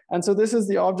 And so this is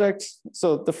the object.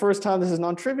 So the first time this is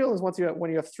non-trivial is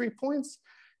when you have 3 points.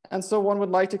 And so one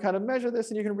would like to kind of measure this,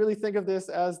 and you can really think of this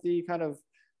as the kind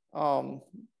of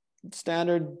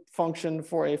standard function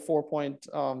for a 4-point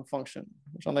function,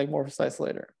 which I'll make more precise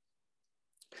later.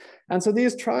 And so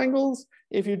these triangles,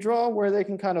 if you draw where they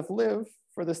can kind of live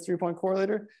for this 3-point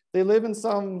correlator, they live in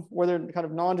some where they're kind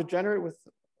of non-degenerate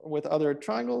with other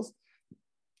triangles.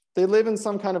 They live in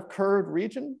some kind of curved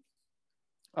region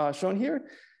shown here,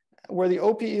 where the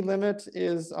OPE limit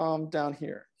is down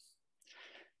here.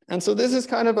 And so this is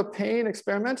kind of a pain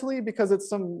experimentally because it's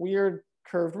some weird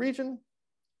curved region.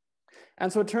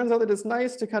 And so it turns out that it's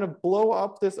nice to kind of blow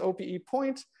up this OPE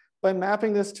point by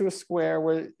mapping this to a square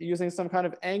where using some kind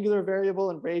of angular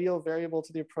variable and radial variable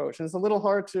to the approach. And it's a little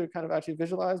hard to kind of actually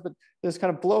visualize, but this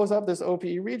kind of blows up this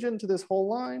OPE region to this whole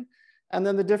line. And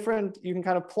then you can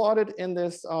kind of plot it in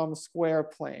this square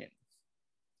plane.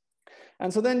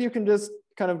 And so then you can just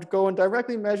kind of go and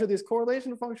directly measure these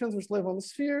correlation functions which live on the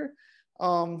sphere.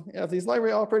 Of these light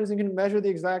ray operators, you can measure the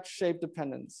exact shape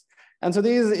dependence. And so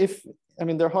these,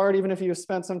 they're hard even if you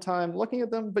spent some time looking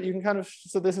at them, but you can kind of,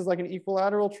 so this is like an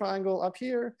equilateral triangle up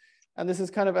here. And this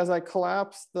is kind of as I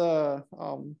collapse the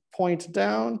point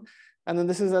down. And then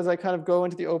this is as I kind of go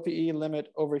into the OPE limit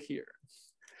over here.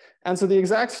 And so the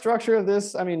exact structure of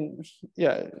this,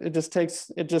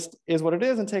 it just is what it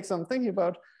is and takes some thinking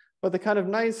about. But the kind of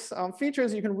nice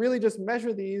features, you can really just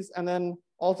measure these and then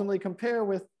ultimately compare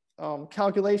with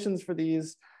calculations for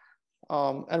these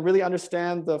and really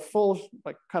understand the full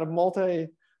kind of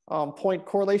multi-point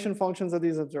correlation functions of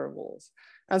these observables.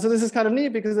 And so this is kind of neat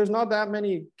because there's not that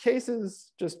many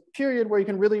cases, just period, where you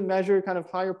can really measure kind of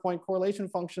higher point correlation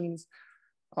functions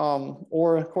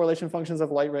or correlation functions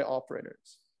of light ray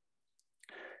operators.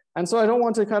 And so I don't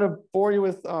want to kind of bore you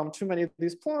with too many of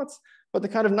these plots, but the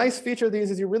kind of nice feature of these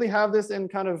is you really have this in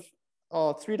kind of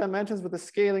 3 dimensions with the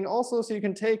scaling also. So you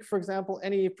can take, for example,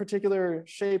 any particular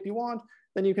shape you want,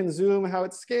 then you can zoom how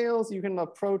it scales. You can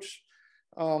approach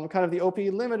kind of the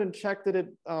OPE limit and check that it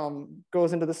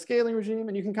goes into the scaling regime.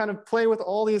 And you can kind of play with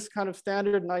all these kind of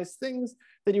standard nice things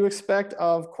that you expect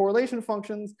of correlation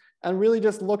functions and really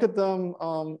just look at them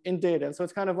in data. And so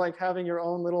it's kind of like having your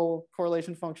own little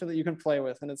correlation function that you can play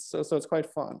with. And so it's quite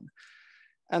fun.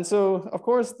 And so, of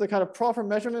course, the kind of proper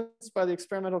measurements by the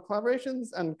experimental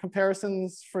collaborations and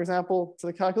comparisons, for example, to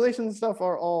the calculation stuff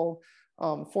are all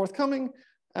forthcoming.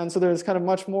 And so there's kind of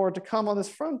much more to come on this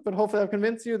front, but hopefully I've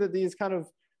convinced you that these kind of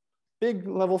big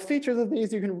level features of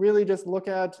these you can really just look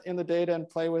at in the data and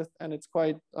play with, and it's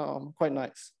quite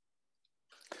nice.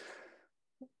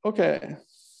 Okay,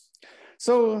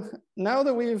 so now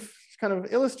that we've kind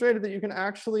of illustrated that you can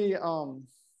actually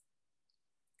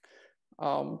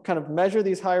kind of measure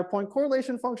these higher point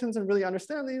correlation functions and really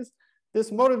understand these,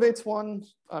 this motivates one,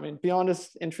 beyond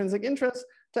its intrinsic interest,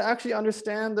 to actually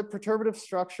understand the perturbative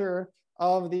structure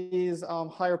of these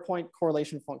higher point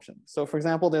correlation functions. So for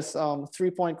example, this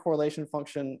 3-point correlation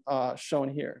function shown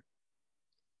here.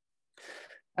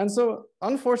 And so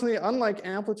unfortunately, unlike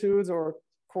amplitudes or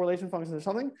correlation functions or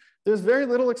something, there's very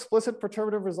little explicit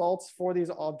perturbative results for these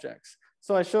objects.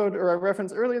 So I showed, or I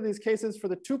referenced earlier, these cases for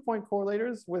the 2-point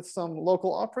correlators with some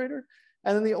local operator.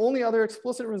 And then the only other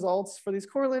explicit results for these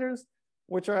correlators,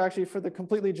 which are actually for the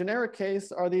completely generic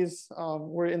case, are these,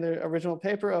 were in the original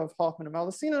paper of Hoffman and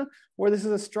Maldacena, where this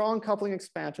is a strong coupling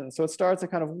expansion. So it starts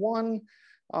at kind of 1,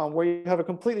 where you have a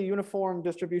completely uniform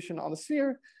distribution on the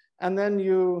sphere, and then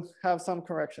you have some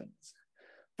corrections.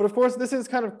 But of course, this is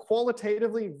kind of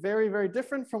qualitatively very, very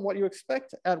different from what you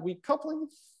expect at weak coupling.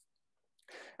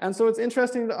 And so it's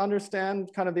interesting to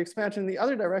understand kind of the expansion in the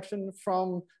other direction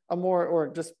from a more, or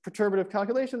just perturbative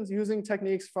calculations using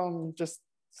techniques from just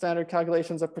standard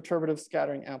calculations of perturbative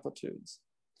scattering amplitudes.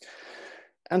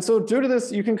 And so due to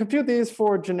this, you can compute these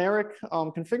for generic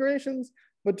configurations,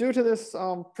 but due to this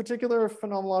particular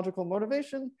phenomenological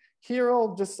motivation, here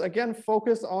I'll just again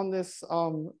focus on this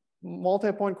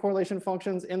multi-point correlation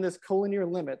functions in this collinear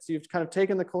limit. So you've kind of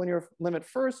taken the collinear limit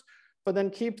first, but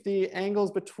then keep the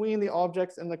angles between the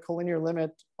objects in the collinear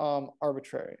limit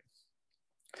arbitrary.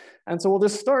 And so we'll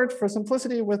just start for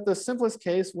simplicity with the simplest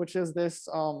case, which is this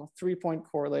 3-point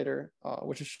correlator,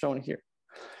 which is shown here.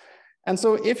 And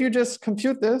so if you just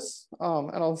compute this,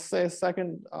 and I'll say a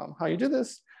second how you do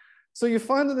this. So you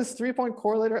find that this 3-point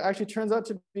correlator actually turns out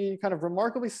to be kind of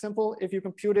remarkably simple if you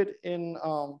compute it in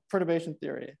perturbation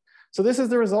theory. So this is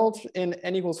the result in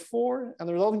n equals 4, and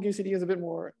the result in QCD is a bit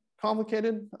more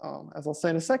complicated, as I'll say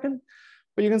in a second.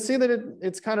 But you can see that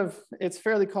it's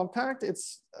fairly compact.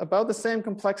 It's about the same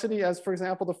complexity as, for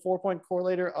example, the 4-point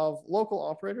correlator of local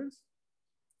operators.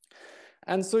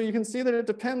 And so you can see that it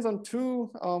depends on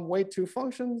 2 weight 2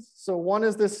 functions. So one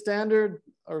is this standard,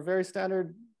 or very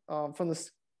standard from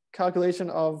this calculation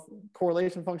of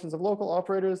correlation functions of local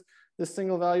operators, this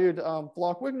single valued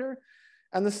Bloch-Wigner.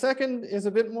 And the second is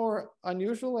a bit more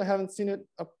unusual. I haven't seen it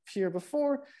appear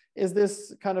before, is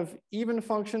this kind of even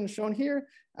function shown here.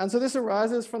 And so this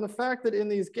arises from the fact that in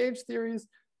these gauge theories,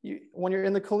 when you're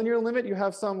in the collinear limit, you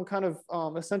have some kind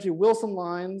of essentially Wilson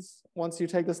lines once you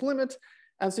take this limit.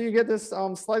 And so you get this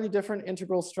slightly different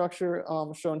integral structure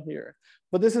shown here.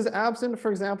 But this is absent, for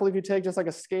example, if you take just like a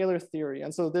scalar theory.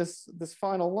 And so this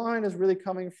final line is really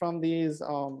coming from these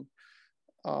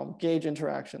gauge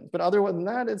interactions. But other than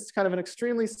that, it's kind of an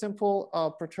extremely simple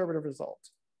perturbative result.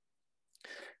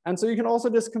 And so you can also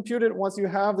just compute it once you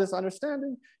have this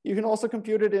understanding. You can also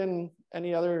compute it in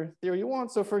any other theory you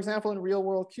want. So for example, in real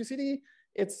world QCD,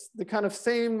 it's the kind of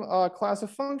same class of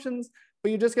functions,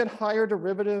 but you just get higher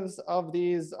derivatives of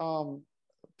these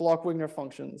Bloch-Wigner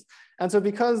functions. And so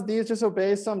because these just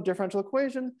obey some differential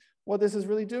equation, what this is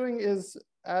really doing is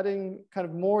adding kind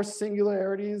of more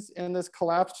singularities in this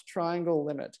collapsed triangle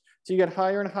limit. So you get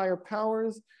higher and higher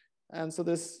powers. And so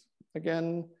this,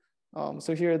 again,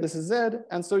 so here this is Z.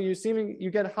 And so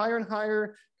you get higher and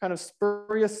higher kind of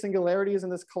spurious singularities in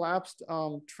this collapsed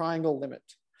triangle limit.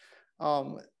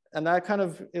 And that kind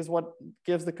of is what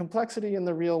gives the complexity in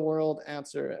the real world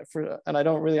answer. And I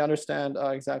don't really understand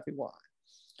exactly why.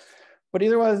 But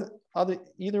either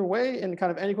way, in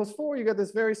kind of n equals 4, you get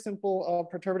this very simple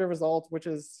perturbative result, which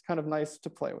is kind of nice to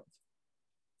play with.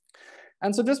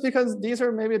 And so just because these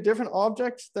are maybe a different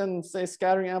object than, say,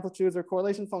 scattering amplitudes or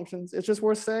correlation functions, it's just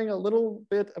worth saying a little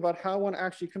bit about how one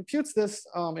actually computes this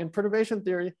in perturbation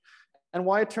theory and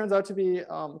why it turns out to be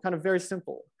kind of very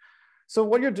simple. So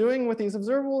what you're doing with these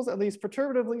observables, at least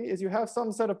perturbatively, is you have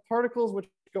some set of particles which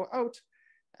go out.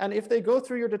 And if they go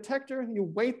through your detector, you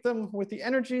weight them with the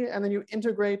energy, and then you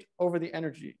integrate over the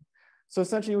energy. So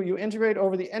essentially, you integrate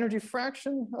over the energy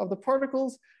fraction of the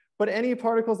particles, but any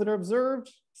particles that are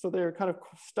observed, so they're kind of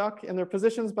stuck in their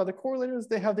positions by the correlators,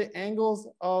 they have the angles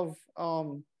of,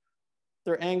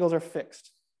 their angles are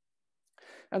fixed.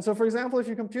 And so for example, if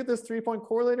you compute this 3-point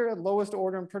correlator at lowest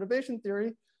order in perturbation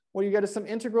theory, what you get is some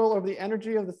integral over the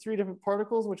energy of the 3 different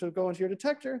particles, which will go into your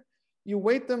detector. You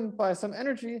weight them by some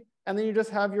energy, and then you just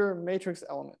have your matrix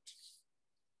element.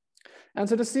 And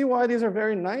so to see why these are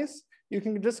very nice, you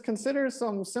can just consider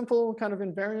some simple kind of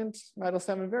invariant,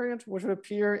 Mandel-Stam invariant, which would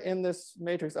appear in this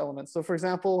matrix element. So for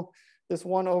example, this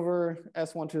 1 over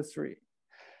S123.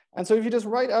 And so if you just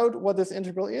write out what this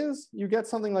integral is, you get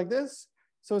something like this.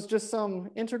 So it's just some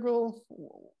integral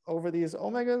over these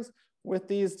omegas with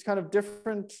these kind of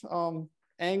different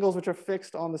angles which are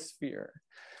fixed on the sphere.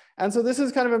 And so this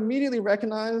is kind of immediately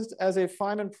recognized as a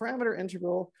Feynman parameter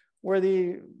integral, where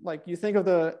you think of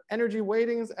the energy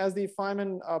weightings as the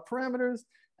Feynman parameters,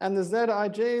 and the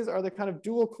Zij's are the kind of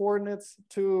dual coordinates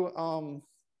to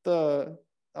the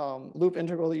loop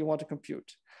integral that you want to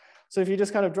compute. So if you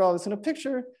just kind of draw this in a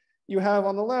picture, you have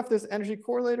on the left this energy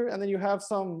correlator, and then you have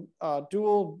some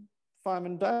dual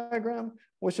Feynman diagram,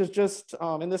 which is just,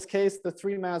 in this case, the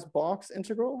 3-mass box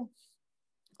integral.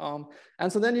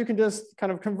 And so then you can just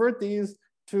kind of convert these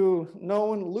to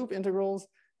known loop integrals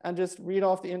and just read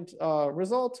off the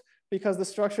result, because the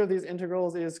structure of these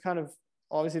integrals is kind of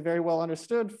obviously very well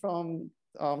understood from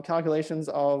calculations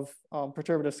of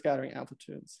perturbative scattering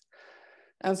amplitudes.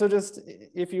 And so just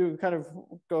if you kind of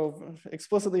go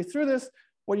explicitly through this,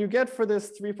 what you get for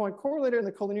this 3-point correlator in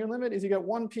the collinear limit is you get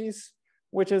one piece,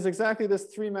 which is exactly this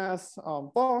 3-mass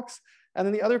box. And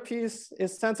then the other piece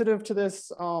is sensitive to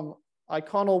this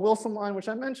iconal Wilson line, which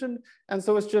I mentioned. And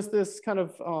so it's just this kind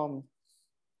of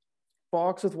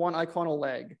box with one iconal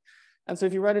leg. And so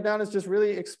if you write it down, it's just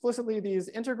really explicitly these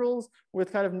integrals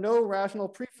with kind of no rational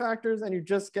prefactors, and you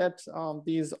just get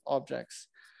these objects.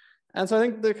 And so I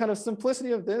think the kind of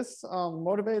simplicity of this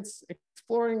motivates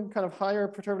exploring kind of higher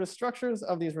perturbative structures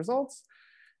of these results.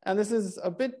 And this is a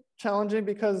bit challenging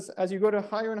because as you go to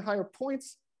higher and higher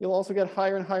points, you'll also get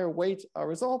higher and higher weight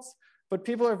results. But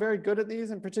people are very good at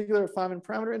these, in particular Feynman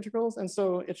parameter integrals. And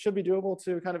so it should be doable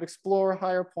to kind of explore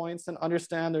higher points and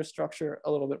understand their structure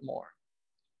a little bit more.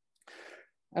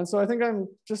 And so I think I'm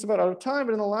just about out of time,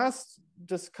 but in the last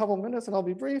just couple minutes, and I'll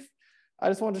be brief, I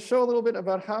just wanted to show a little bit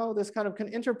about how this kind of can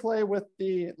interplay with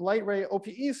the light ray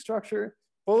OPE structure,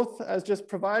 both as just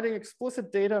providing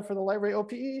explicit data for the light ray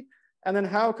OPE, and then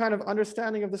how kind of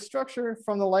understanding of the structure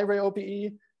from the light ray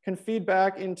OPE can feed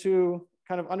back into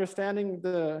kind of understanding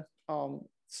the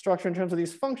structure in terms of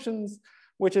these functions,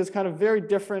 which is kind of very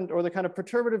different, or the kind of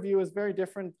perturbative view is very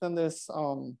different than this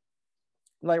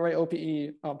light ray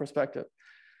OPE perspective.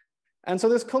 And so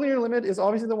this collinear limit is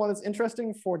obviously the one that's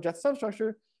interesting for jet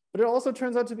substructure, but it also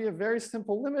turns out to be a very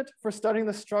simple limit for studying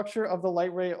the structure of the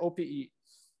light ray OPE.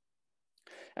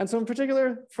 And so in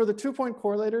particular, for the 2-point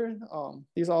correlator,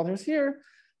 these authors here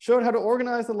showed how to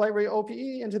organize the light ray OPE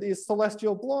into these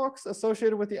celestial blocks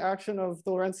associated with the action of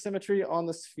the Lorentz symmetry on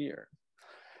the sphere.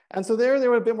 And so they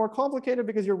were a bit more complicated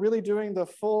because you're really doing the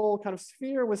full kind of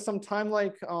sphere with some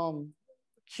time-like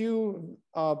Q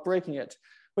breaking it.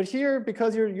 But here,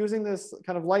 because you're using this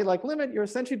kind of light-like limit, you're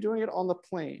essentially doing it on the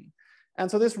plane.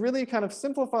 And so this really kind of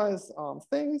simplifies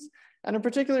things. And in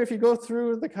particular, if you go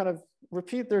through the kind of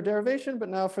repeat their derivation, but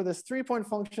now for this 3-point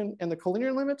function in the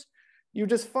collinear limit, you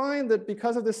just find that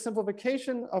because of this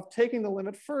simplification of taking the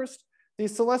limit first,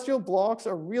 these celestial blocks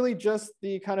are really just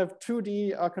the kind of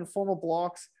 2D conformal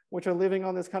blocks, which are living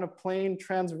on this kind of plane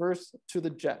transverse to the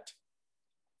jet.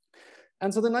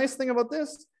 And so the nice thing about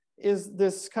this is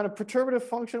this kind of perturbative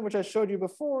function, which I showed you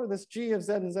before, this G of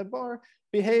Z and Z bar,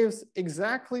 behaves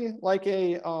exactly like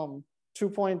a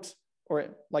 2-point or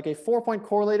like a 4-point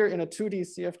correlator in a 2D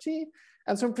CFT.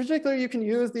 And so in particular, you can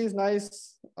use these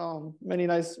nice, many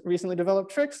nice recently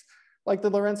developed tricks like the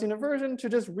Lorentzian inversion to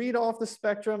just read off the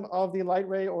spectrum of the light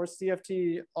ray or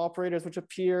CFT operators which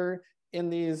appear in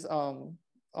these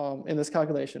in this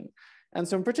calculation. And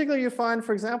so in particular, you find,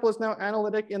 for example, it's now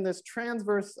analytic in this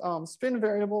transverse spin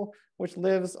variable, which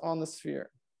lives on the sphere.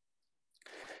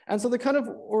 And so the kind of,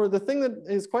 or the thing that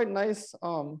is quite nice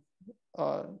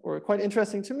or quite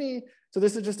interesting to me, so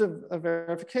this is just a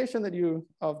verification that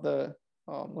of the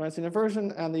Lorentzian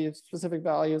inversion and the specific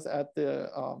values at the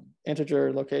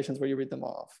integer locations where you read them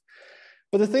off.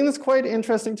 But the thing that's quite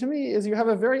interesting to me is you have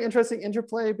a very interesting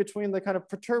interplay between the kind of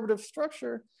perturbative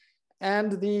structure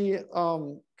and the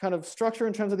kind of structure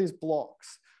in terms of these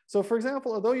blocks. So for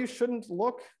example, although you shouldn't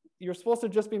look, you're supposed to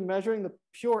just be measuring the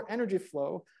pure energy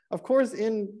flow. Of course,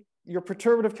 in your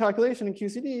perturbative calculation in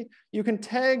QCD, you can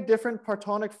tag different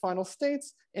partonic final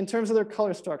states in terms of their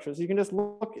color structures. You can just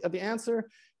look at the answer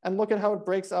and look at how it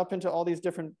breaks up into all these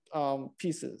different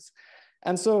pieces.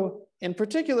 And so in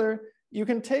particular, you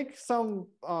can take some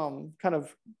kind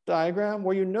of diagram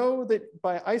where you know that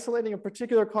by isolating a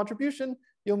particular contribution,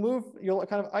 you'll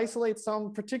kind of isolate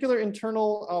some particular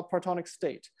internal partonic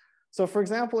state. So for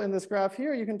example, in this graph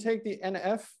here, you can take the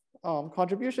NF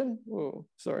contribution. Whoa,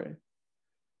 sorry.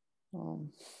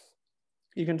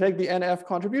 You can take the NF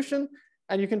contribution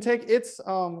and you can take its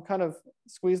kind of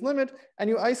squeeze limit and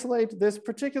you isolate this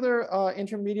particular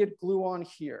intermediate gluon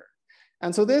here.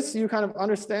 And so this, you kind of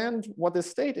understand what this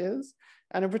state is.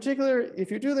 And in particular, if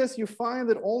you do this, you find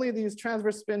that only these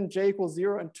transverse spin j equals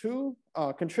 0 and 2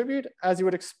 contribute as you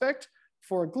would expect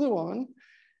for a gluon.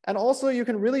 And also you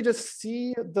can really just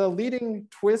see the leading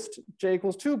twist j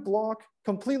equals 2 block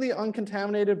completely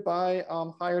uncontaminated by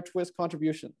higher twist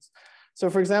contributions. So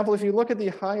for example, if you look at the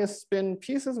highest spin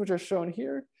pieces, which are shown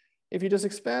here, if you just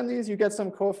expand these, you get some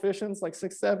coefficients like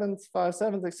 6/7,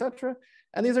 5/7, etc.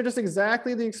 And these are just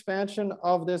exactly the expansion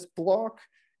of this block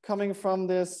coming from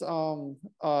this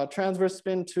transverse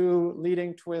spin 2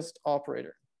 leading twist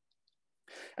operator.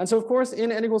 And so of course,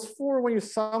 in n equals 4, when you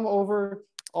sum over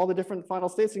all the different final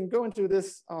states you can go into,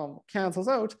 this cancels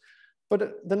out. But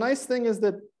the nice thing is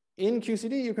that in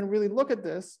QCD, you can really look at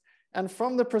this. And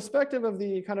from the perspective of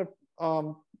the kind of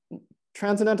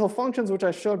transcendental functions, which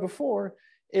I showed before,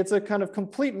 it's a kind of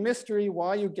complete mystery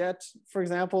why you get, for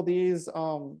example, these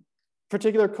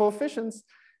particular coefficients.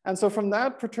 And so from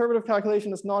that perturbative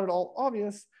calculation, it's not at all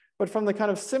obvious. But from the kind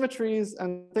of symmetries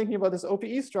and thinking about this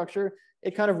OPE structure,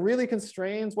 it kind of really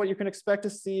constrains what you can expect to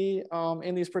see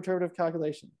in these perturbative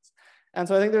calculations. And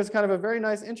so I think there's kind of a very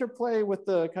nice interplay with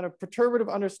the kind of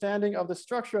perturbative understanding of the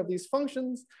structure of these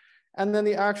functions, and then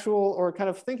the actual, or kind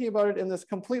of thinking about it in this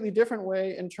completely different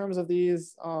way in terms of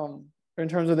these, in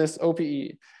terms of this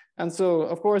OPE. And so,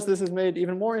 of course, this is made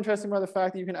even more interesting by the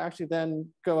fact that you can actually then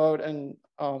go out and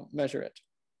measure it.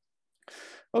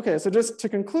 Okay, so just to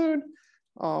conclude,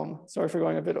 sorry for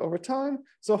going a bit over time.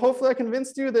 So hopefully I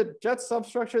convinced you that jet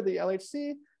substructure, the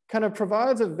LHC, kind of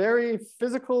provides a very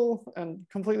physical and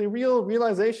completely real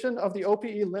realization of the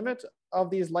OPE limit of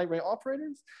these light ray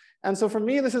operators. And so for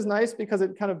me, this is nice because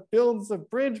it kind of builds a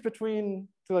bridge between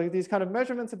like these kind of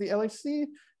measurements of the LHC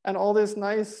and all this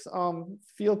nice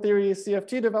field theory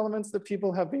CFT developments that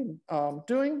people have been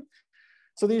doing.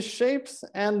 So these shapes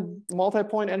and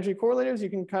multi-point energy correlators, you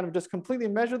can kind of just completely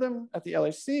measure them at the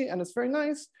LHC, and it's very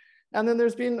nice. And then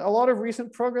there's been a lot of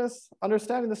recent progress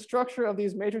understanding the structure of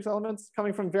these matrix elements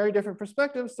coming from very different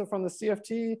perspectives. So from the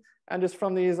CFT and just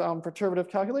from these perturbative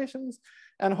calculations.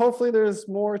 And hopefully there's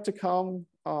more to come,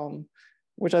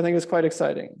 which I think is quite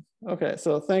exciting. Okay,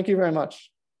 so thank you very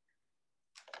much.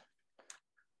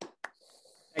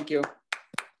 Thank you.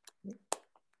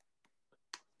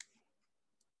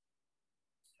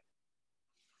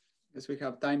 Yes, we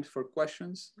have time for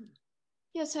questions.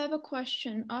 Yes, I have a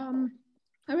question.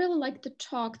 I really like the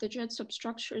talk. The jet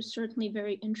substructure is certainly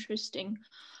very interesting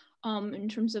in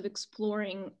terms of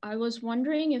exploring. I was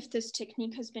wondering if this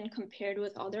technique has been compared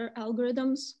with other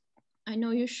algorithms. I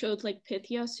know you showed like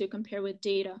Pythia, so you compare with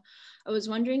data. I was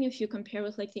wondering if you compare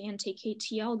with like the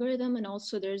anti-KT algorithm, and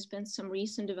also there's been some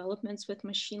recent developments with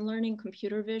machine learning,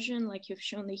 computer vision, like you've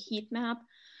shown the heat map.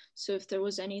 So if there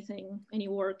was any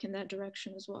work in that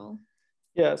direction as well.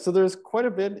 Yeah, so there's quite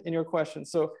a bit in your question.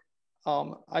 So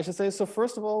I should say, so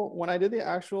first of all, when I did the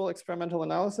actual experimental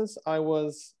analysis, I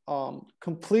was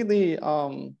completely,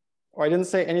 or I didn't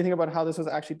say anything about how this was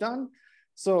actually done.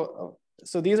 So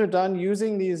these are done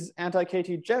using these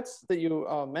anti-KT jets that you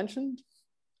mentioned.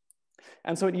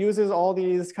 And so it uses all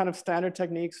these kind of standard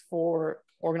techniques for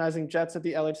organizing jets at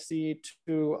the LHC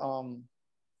to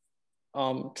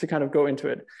kind of go into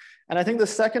it. And I think the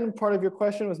second part of your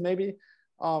question was maybe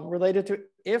related to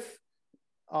if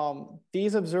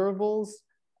these observables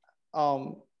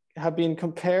have been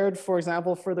compared, for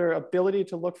example, for their ability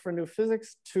to look for new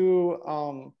physics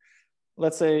to,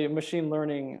 let's say, machine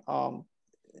learning.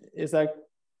 Is that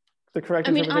the correct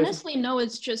interpretation? I mean, honestly, no,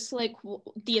 it's just like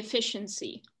the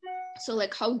efficiency. So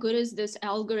like, how good is this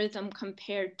algorithm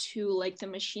compared to like the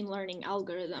machine learning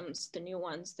algorithms, the new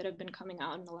ones that have been coming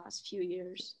out in the last few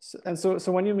years?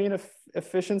 So when you mean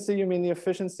efficiency, you mean the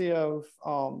efficiency of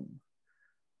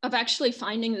actually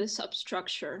finding the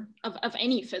substructure of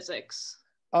any physics.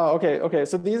 Oh, okay.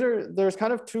 So there's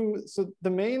kind of two. So the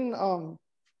main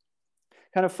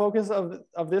kind of focus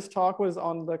of this talk was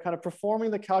on the kind of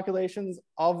performing the calculations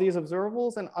of these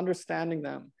observables and understanding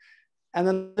them. And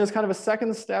then there's kind of a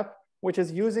second step, which is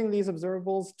using these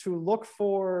observables to look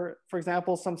for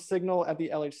example, some signal at the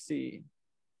LHC.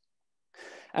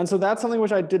 And so that's something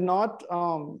which I did not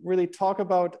really talk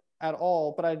about at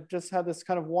all, but I just had this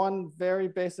kind of one very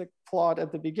basic plot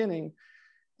at the beginning.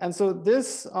 And so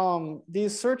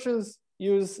these searches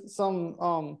use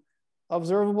some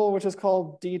observable, which is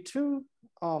called D2.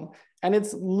 And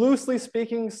it's loosely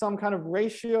speaking some kind of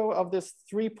ratio of this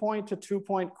 3-point to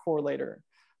 2-point correlator.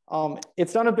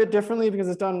 It's done a bit differently because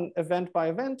it's done event by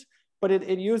event, but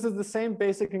it uses the same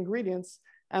basic ingredients.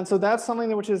 And so that's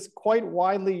something which is quite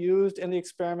widely used in the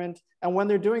experiment. And when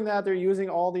they're doing that, they're using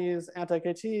all these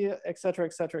anti-KT, et cetera,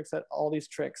 all these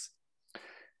tricks.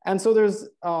 And so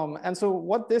so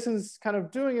what this is kind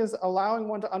of doing is allowing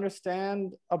one to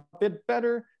understand a bit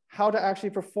better how to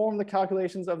actually perform the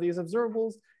calculations of these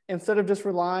observables instead of just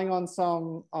relying on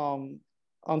some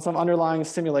underlying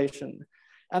simulation.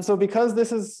 And so because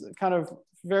this is kind of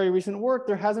very recent work,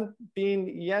 there hasn't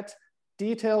been yet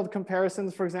detailed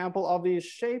comparisons, for example, of these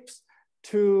shapes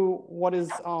to what is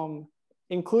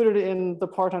included in the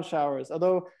parton showers.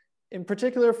 Although in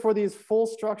particular for these full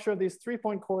structure of these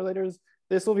 3-point correlators,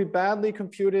 this will be badly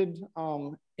computed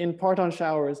in parton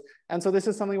showers. And so this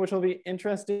is something which will be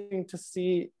interesting to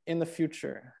see in the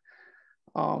future.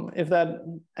 If that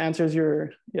answers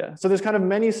your, yeah. So there's kind of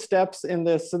many steps in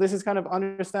this. So this is kind of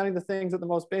understanding the things at the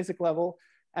most basic level.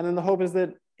 And then the hope is that,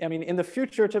 I mean, in the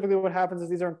future, typically what happens is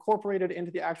these are incorporated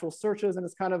into the actual searches and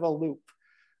it's kind of a loop.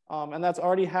 And that's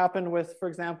already happened with, for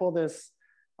example, this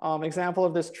example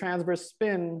of this transverse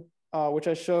spin, which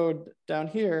I showed down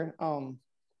here.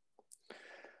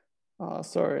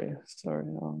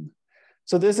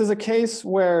 So this is a case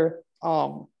where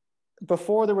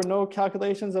before there were no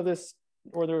calculations of this,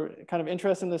 or there were kind of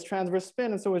interest in this transverse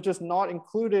spin, and so it was just not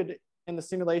included in the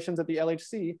simulations at the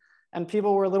LHC. And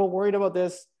people were a little worried about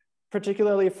this,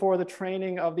 particularly for the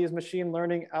training of these machine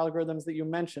learning algorithms that you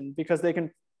mentioned, because they can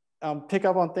pick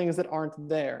up on things that aren't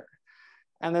there.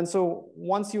 And then so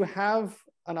once you have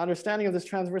an understanding of this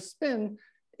transverse spin,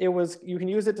 you can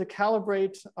use it to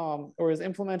calibrate, or is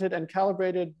implemented and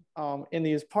calibrated in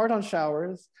these parton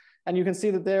showers. And you can see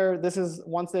that this is,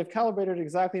 once they've calibrated, it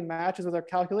exactly matches with our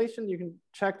calculation. You can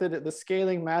check that the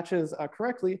scaling matches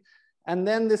correctly. And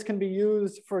then this can be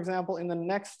used, for example, in the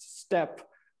next step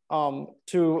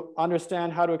to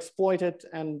understand how to exploit it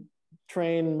and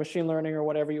train machine learning or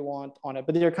whatever you want on it.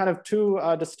 But they're kind of two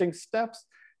distinct steps.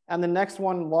 And the next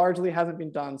one largely hasn't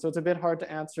been done. So it's a bit hard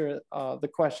to answer the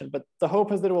question, but the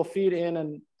hope is that it will feed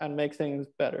in and make things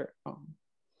better.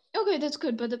 Okay, that's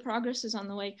good, but the progress is on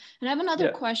the way. And I have another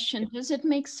question. Does it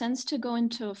make sense to go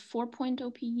into 4-point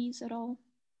OPEs at all?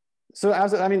 So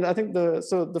I mean, I think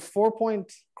the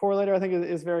 4-point correlator, I think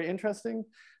is very interesting.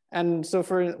 And so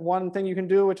for one thing you can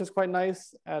do, which is quite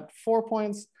nice at 4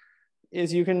 points,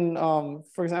 is you can,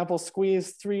 for example,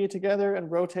 squeeze 3 together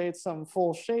and rotate some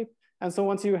full shape. And so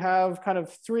once you have kind of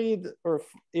 3, or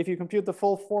if you compute the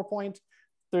full 4-point,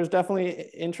 there's definitely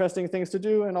interesting things to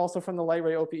do. And also from the light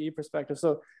ray OPE perspective.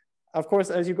 So of course,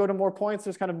 as you go to more points,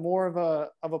 there's kind of more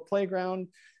of a playground,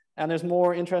 and there's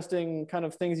more interesting kind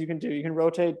of things you can do. You can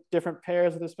rotate different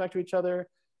pairs with respect to each other.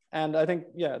 And I think,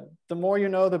 yeah, the more you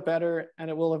know, the better, and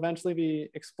it will eventually be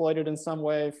exploited in some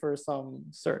way for some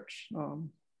search.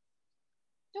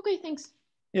 Okay, thanks.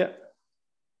 Yeah.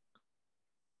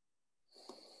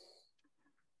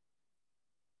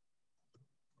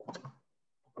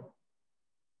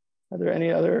 Are there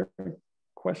any other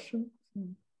questions?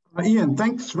 Ian,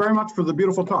 thanks very much for the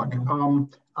beautiful talk.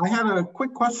 I had a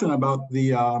quick question about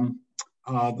the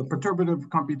perturbative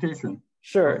computation.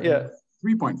 Sure, yeah.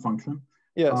 3-point function.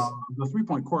 Yes. The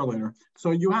 3-point correlator.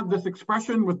 So you have this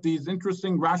expression with these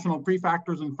interesting rational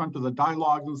prefactors in front of the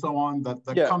dialogues and so on that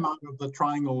come out of the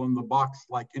triangle and the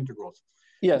box-like integrals.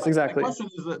 Yes, exactly. The question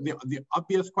is that the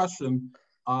obvious question,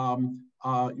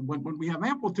 when we have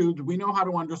amplitudes, we know how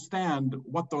to understand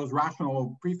what those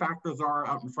rational prefactors are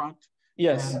out in front.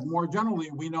 Yes. And more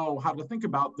generally, we know how to think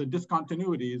about the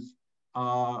discontinuities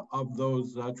of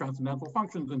those transcendental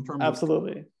functions in terms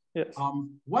Absolutely. Yes.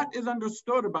 What is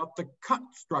understood about the cut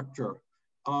structure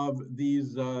of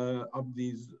these light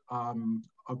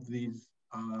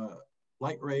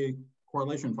ray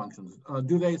correlation functions?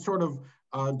 Do they sort of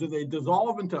do they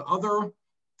dissolve into other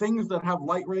things that have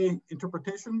light ray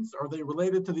interpretations? Are they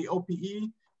related to the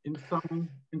OPE in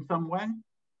some way?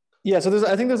 Yeah, so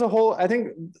I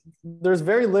think there's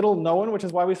very little known, which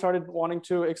is why we started wanting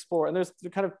to explore. And there's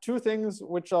kind of two things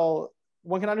which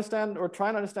one can understand or try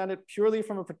and understand it purely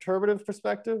from a perturbative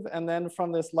perspective and then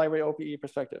from this light ray OPE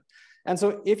perspective. And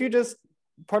so if you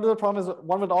part of the problem is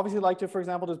one would obviously like to, for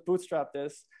example, just bootstrap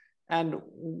this. And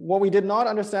what we did not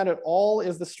understand at all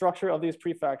is the structure of these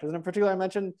prefactors. And in particular, I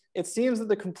mentioned, it seems that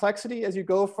the complexity as you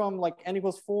go from like n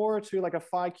 = 4 to like a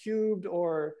phi cubed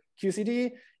or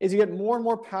QCD is you get more and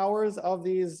more powers of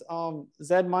these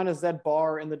z minus z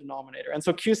bar in the denominator. And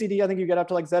so QCD, I think you get up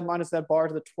to like z minus z bar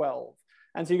to the 12.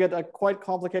 And so you get a quite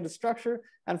complicated structure.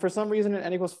 And for some reason in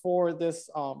n = 4, this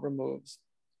removes.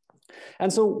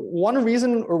 And so one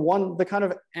reason, or the kind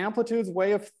of amplitudes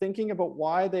way of thinking about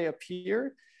why they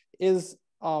appear is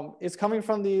coming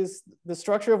from the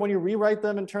structure of when you rewrite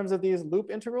them in terms of these loop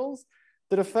integrals,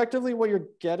 that effectively what you're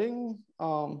getting,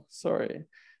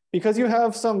 because you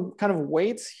have some kind of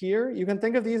weights here, you can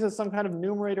think of these as some kind of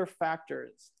numerator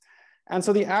factors. And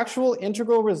so the actual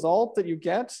integral result that you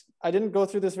get, I didn't go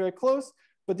through this very close,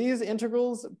 but these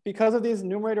integrals, because of these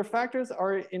numerator factors,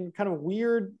 are in kind of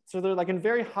weird, so they're like in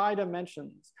very high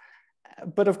dimensions.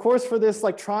 But of course, for this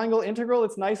like triangle integral,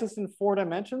 it's nicest in 4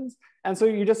 dimensions. And so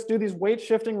you just do these weight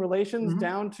shifting relations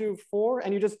down to 4,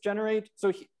 and you just generate,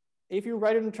 so if you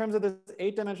write it in terms of this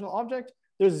 8-dimensional object,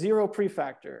 there's zero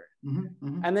prefactor.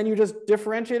 And then you just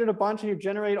differentiate it a bunch and you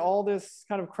generate all this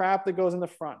kind of crap that goes in the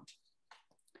front.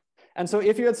 And so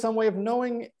if you had some way of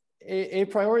knowing a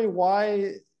priori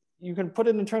why you can put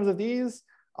it in terms of these,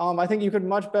 I think you could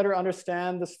much better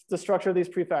understand the structure of these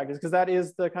prefactors, because that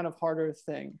is the kind of harder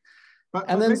thing. But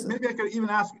maybe I could even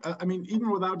ask, I mean, even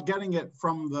without getting it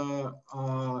from the,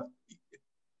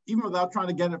 even without trying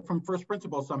to get it from first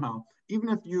principles somehow, even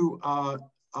if you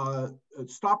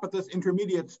stop at this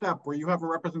intermediate step where you have a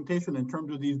representation in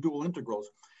terms of these dual integrals,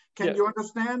 can you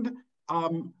understand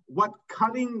what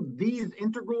cutting these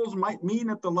integrals might mean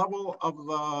at the level of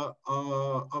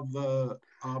the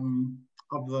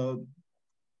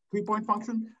 3-point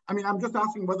function? I mean, I'm just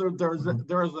asking whether there's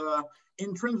a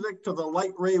intrinsic to the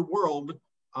light ray world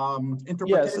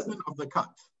interpretation of the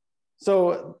cuts.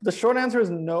 So the short answer is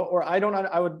no, or I don't.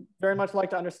 I would very much like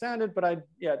to understand it, but I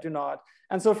do not.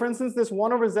 And so, for instance, this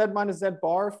 1 over z minus z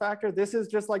bar factor, this is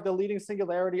just like the leading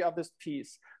singularity of this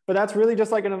piece. But that's really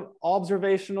just like an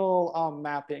observational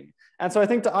mapping. And so I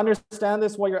think to understand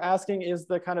this, what you're asking is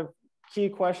the kind of key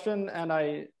question, and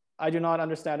I do not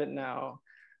understand it now.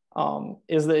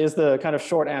 Is the kind of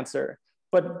short answer.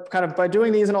 But kind of by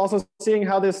doing these and also seeing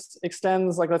how this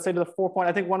extends, like let's say to the 4-point,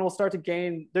 I think one will start to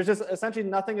gain, there's just essentially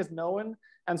nothing is known.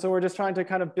 And so we're just trying to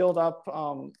kind of build up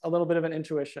a little bit of an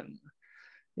intuition.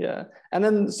 Yeah. And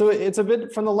then, so it's a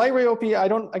bit from the light ray OP, I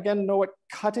don't, again, know what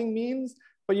cutting means,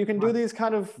 but you can do these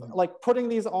kind of like putting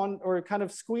these on or kind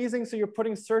of squeezing. So you're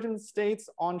putting certain states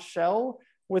on shell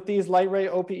with these light ray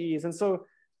OPEs. And so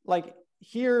like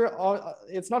here,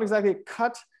 it's not exactly a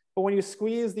cut, but when you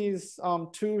squeeze these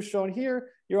two shown here,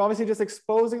 you're obviously just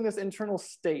exposing this internal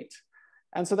state.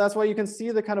 And so that's why you can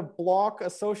see the kind of block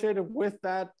associated with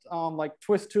that like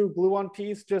twist 2 glue on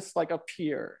piece just like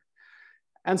appear.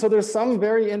 And so there's some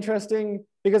very interesting,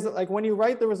 because like when you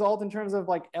write the result in terms of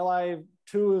like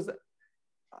Li2s,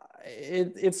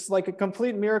 it's like a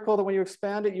complete miracle that when you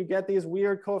expand it, you get these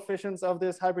weird coefficients of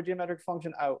this hypergeometric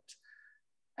function out.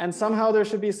 And somehow there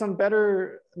should be some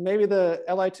better, maybe the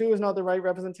Li2 is not the right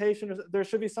representation. There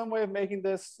should be some way of making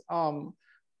this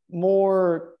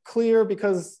more clear,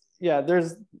 because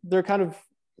there's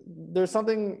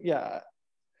something,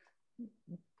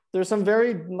 there's some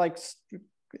very like,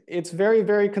 it's very,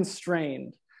 very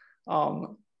constrained.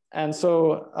 And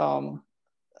so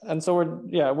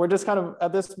we're just kind of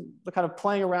at this kind of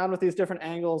playing around with these different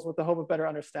angles with the hope of better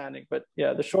understanding. But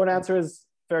the short answer is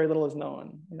very little is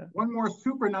known. One more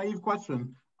super naive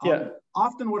question.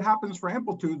 Often what happens for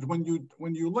amplitudes when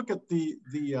you look at the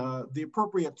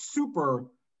appropriate super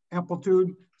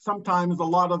amplitude, sometimes a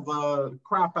lot of the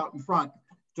crap out in front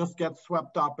just gets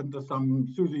swept up into some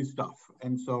Susie stuff,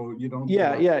 and so you don't.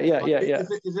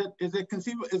 Is it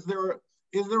conceivable? Is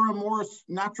there a more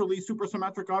naturally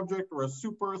supersymmetric object or a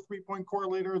super 3-point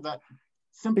correlator that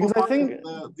simplifies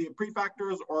the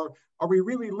prefactors, or are we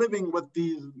really living with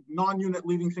these non-unit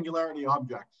leading singularity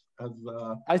objects? As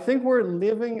I think we're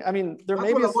living. I mean, there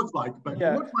may be. That's what it looks like, but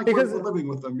it looks like we're living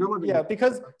with them. You're living. Yeah,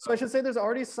 because so I should say there's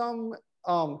already some.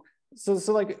 So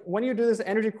like when you do this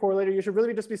energy correlator, you should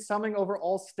really just be summing over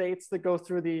all states that go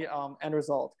through the end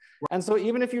result. And so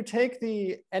even if you take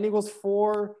the n equals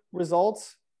 4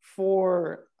 results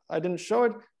for, I didn't show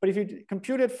it, but if you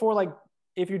compute it for like,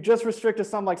 if you just restrict to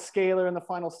some like scalar in the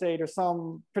final state or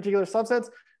some particular subsets,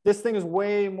 this thing is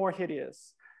way more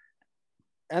hideous.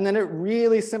 And then it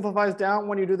really simplifies down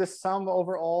when you do the sum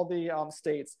over all the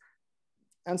states.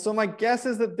 And so my guess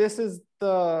is that this is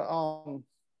the,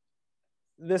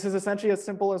 this is essentially as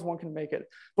simple as one can make it.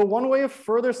 But one way of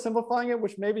further simplifying it,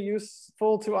 which may be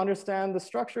useful to understand the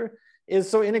structure, is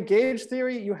so in a gauge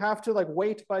theory, you have to like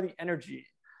weight by the energy.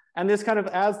 And this kind of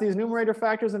adds these numerator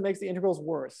factors and makes the integrals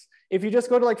worse. If you just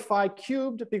go to like phi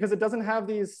cubed, because it doesn't have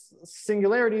these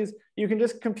singularities, you can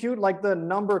just compute like the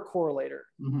number correlator.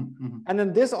 And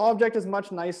then this object is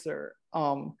much nicer.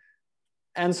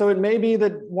 And so it may be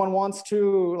that one wants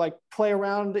to like play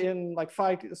around in like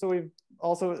phi. So we've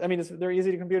also, I mean, they're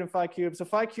easy to compute in phi cubed. So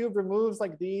phi cubed removes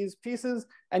like these pieces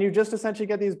and you just essentially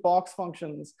get these box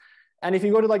functions. And if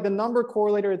you go to like the number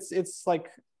correlator, it's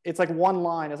like one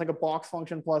line. It's like a box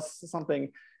function plus something.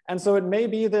 And so it may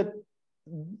be that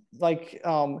like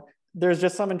there's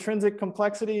just some intrinsic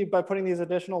complexity by putting these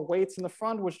additional weights in the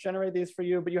front, which generate these for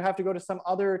you, but you have to go to some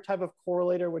other type of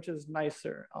correlator, which is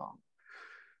nicer.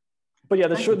 But yeah,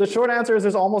 the short answer is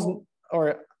there's almost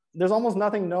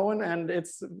nothing known, and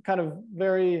it's kind of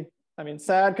very, I mean,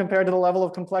 sad compared to the level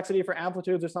of complexity for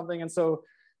amplitudes or something. And so,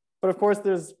 but of course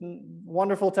there's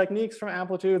wonderful techniques from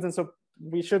amplitudes. And so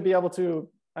we should be able to,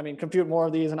 I mean, compute more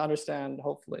of these and understand,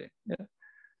 hopefully. Yeah.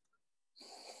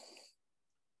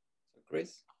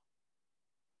 Chris?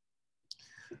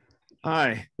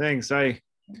 Hi, thanks. It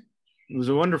was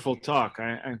a wonderful talk.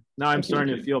 Now I'm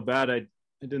starting to feel bad. I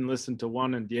didn't listen to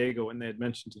Juan and Diego when they had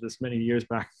mentioned to this many years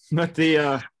back. But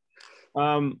the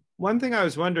one thing I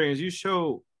was wondering is you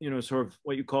show, sort of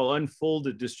what you call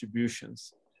unfolded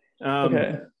distributions.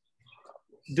 Okay.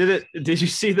 Did you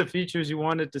see the features you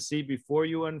wanted to see before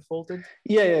you unfolded?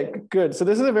 Yeah, good. So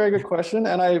this is a very good question.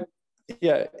 And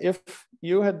if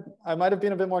you had, I might have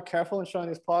been a bit more careful in showing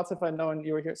these plots if I'd known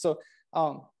you were here.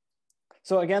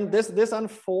 So again, this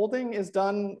unfolding is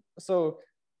done. So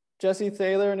Jesse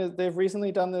Thaler, and they've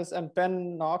recently done this, and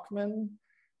Ben Nachman.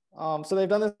 So they've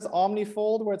done this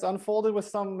omnifold where it's unfolded with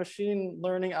some machine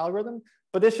learning algorithm,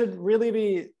 but this should really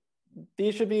be,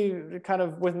 these should be kind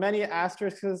of with many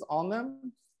asterisks on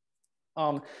them.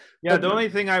 Yeah, the only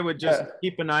thing I would just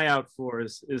keep an eye out for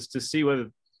is to see whether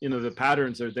the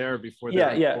patterns are there before they're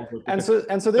unfolded.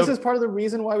 And so this is part of the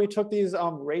reason why we took these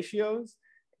ratios.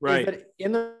 Right. Is that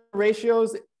in the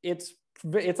ratios, it's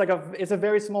a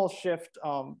very small shift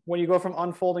when you go from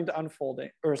unfolding to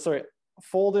unfolding, or sorry,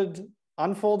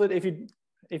 unfolded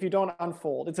if you don't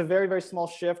unfold. It's a very, very small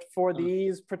shift for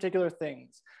these particular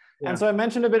things. Yeah. And so I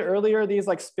mentioned a bit earlier these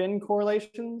like spin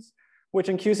correlations, which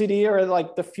in QCD are at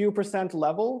like the few %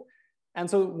 level. And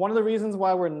so one of the reasons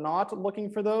why we're not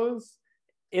looking for those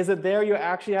is that there you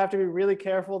actually have to be really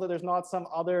careful that there's not some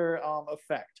other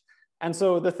effect. And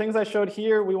so the things I showed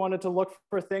here, we wanted to look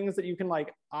for things that you can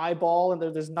like eyeball, and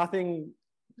there's nothing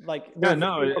like. Yeah,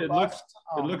 no, it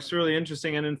looks really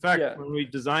interesting. And in fact, when we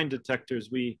design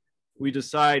detectors, we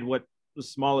decide what the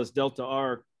smallest delta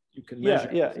R you can measure.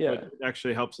 So it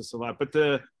actually helps us a lot. But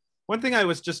the one thing I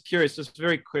was just curious, just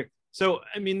very quick. So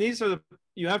I mean, these are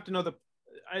you have to know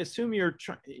I assume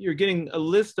you're getting a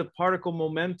list of particle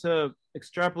momenta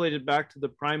extrapolated back to the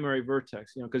primary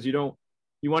vertex, because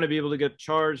you want to be able to get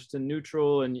charged and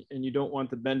neutral, and you don't want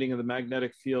the bending of the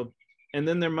magnetic field. And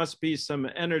then there must be some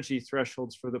energy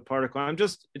thresholds for the particle. I'm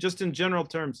just in general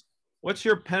terms, what's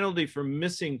your penalty for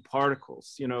missing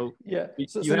particles? You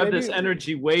have this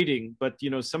energy weighting, but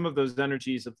some of those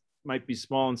energies might be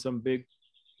small and some big.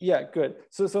 Yeah, good.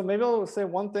 So maybe I'll say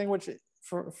one thing which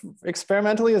for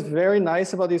experimentally is very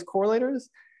nice about these correlators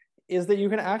is that you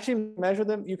can actually measure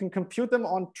them, you can compute them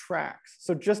on tracks,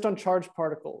 so just on charged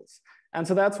particles. And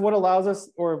so that's what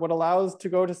allows to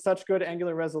go to such good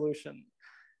angular resolution.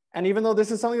 And even though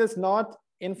this is something that's not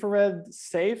infrared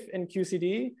safe in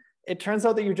QCD, it turns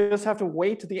out that you just have to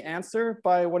weight the answer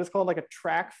by what is called like a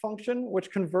track function,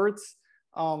 which converts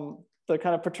the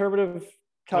kind of perturbative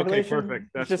calculation. Okay, perfect.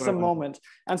 That's just a moment.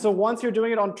 And so once you're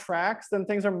doing it on tracks, then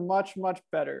things are much, much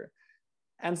better.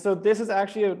 And so this is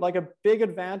actually like a big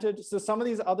advantage. So some of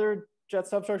these other jet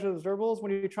substructure observables,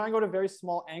 when you try and go to very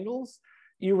small angles,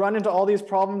 you run into all these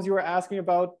problems you were asking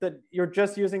about, that you're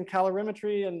just using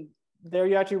calorimetry, and there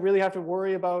you actually really have to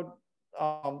worry about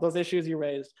those issues you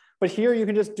raised. But here you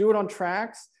can just do it on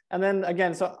tracks. And then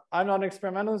again, so I'm not an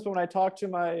experimentalist, but when I talk to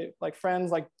my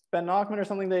friends like Ben Nachman or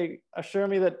something, they assure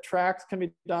me that tracks can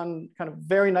be done kind of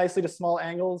very nicely to small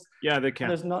angles. Yeah, they can.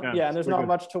 And there's not, and there's not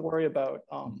much to worry about.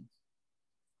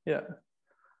 Yeah.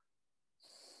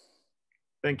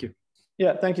 Thank you.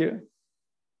 Yeah, thank you.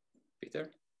 Peter.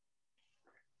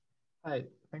 Hi,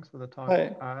 thanks for the talk.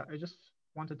 Hi. I just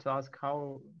wanted to ask,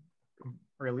 how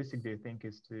realistic do you think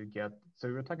is to get, so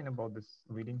we were talking about this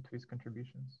leading twist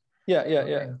contributions. Yeah.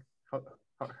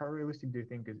 How realistic do you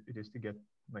think it is to get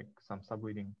like some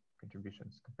subleading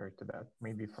contributions compared to that,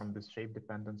 maybe from this shape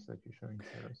dependence that you're showing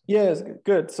here? Yes,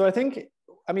 good. So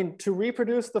I mean, to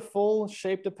reproduce the full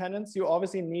shape dependence, you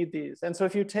obviously need these. And so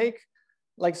if you take,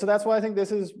 so that's why I think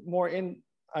this is more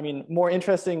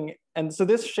interesting. And so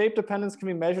this shape dependence can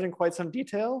be measured in quite some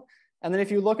detail. And then if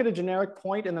you look at a generic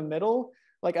point in the middle,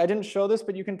 I didn't show this,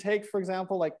 but you can take, for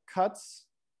example, like cuts.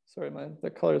 Sorry, the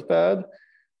color is bad.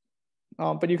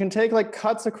 But you can take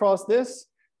cuts across this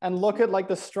and look at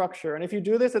the structure. And if you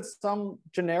do this at some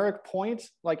generic point,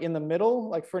 in the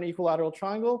middle, for an equilateral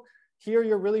triangle, here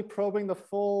you're really probing the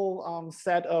full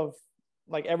set of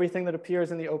everything that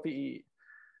appears in the OPE.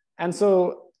 And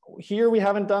so here we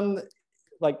haven't done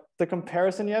the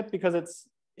comparison yet, because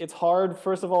it's hard.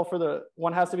 First of all,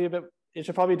 one has to be it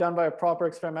should probably be done by a proper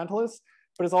experimentalist,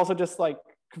 but it's also just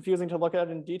confusing to look at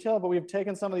it in detail. But we've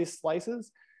taken some of these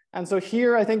slices. And so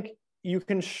here I think you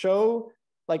can show,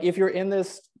 if you're in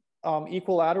this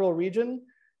equilateral region,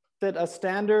 that a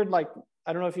standard,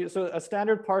 I don't know if you, so a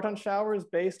standard parton shower is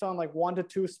based on 1 to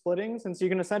 2 splittings. And so you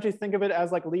can essentially think of it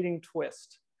as leading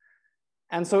twist.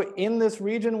 And so in this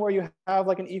region where you have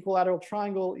an equilateral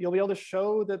triangle, you'll be able to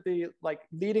show that the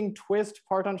leading twist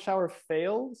parton shower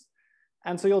fails.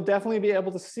 And so you'll definitely be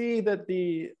able to see that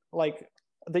the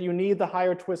that you need the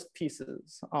higher twist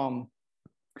pieces.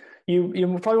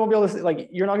 You probably won't be able to see, like,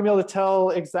 you're not gonna be able to tell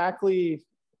exactly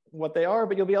what they are,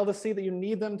 but you'll be able to see that you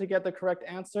need them to get the correct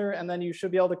answer, and then you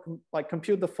should be able to like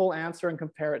compute the full answer and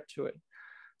compare it to it.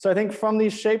 So I think from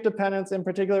these shape dependence, in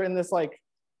particular in this like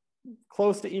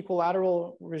close to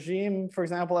equilateral regime, for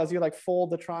example, as you like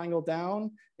fold the triangle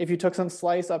down, if you took some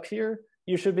slice up here,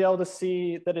 you should be able to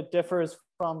see that it differs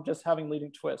from just having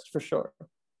leading twist for sure.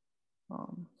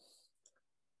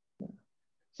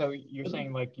 So you're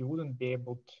saying like you wouldn't be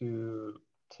able to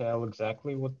tell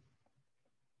exactly what,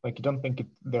 like you don't think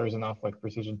there is enough like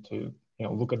precision to, you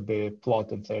know, look at the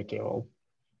plot and say, okay, well,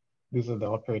 these are the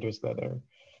operators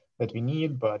that we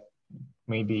need, but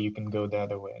maybe you can go the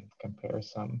other way and compare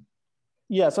some.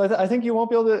 Yeah, so I think you won't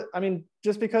be able to, I mean,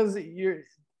 just because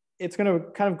it's going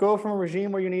to kind of go from a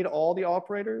regime where you need all the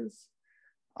operators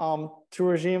to a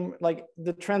regime, like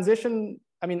the transition,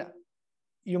 I mean,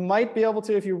 you might be able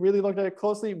to, if you really looked at it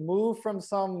closely, move from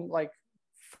some like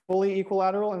fully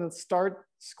equilateral and then start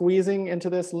squeezing into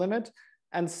this limit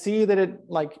and see that it,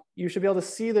 like, you should be able to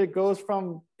see that it goes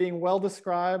from being well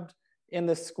described in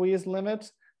the squeezed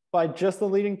limit by just the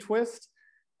leading twist.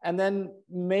 And then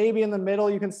maybe in the middle,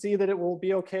 you can see that it will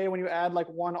be okay when you add like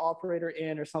one operator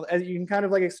in or something. As you can kind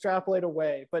of like extrapolate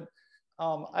away. But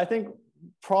I think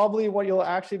probably what you'll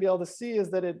actually be able to see is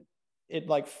that it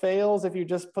like fails if you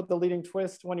just put the leading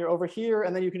twist when you're over here,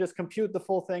 and then you can just compute the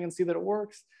full thing and see that it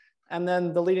works. And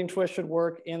then the leading twist should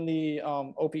work in the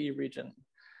OPE region.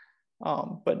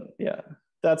 But yeah,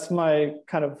 that's my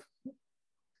kind of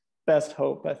best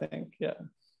hope, I think, yeah.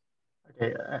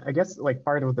 Okay, I guess like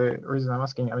part of the reason I'm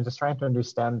asking, I'm just trying to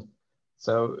understand.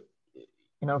 So,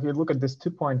 you know, if you look at this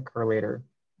 2-point correlator,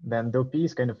 then the OP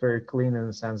is kind of very clean in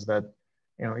the sense that,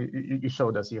 you know, you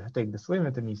showed us, you take this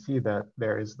limit and you see that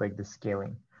there is like this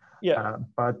scaling. Yeah.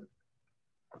 But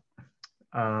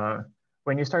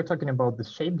when you start talking about the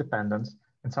shape dependence,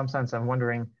 in some sense, I'm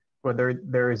wondering whether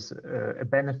there is a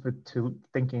benefit to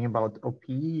thinking about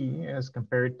OPE as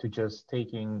compared to just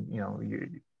taking, you know,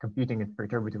 computing it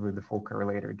perturbatively the full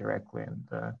correlator directly.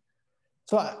 And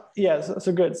so yeah,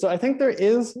 so good. So I think there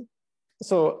is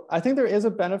a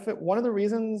benefit. One of the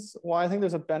reasons why I think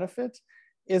there's a benefit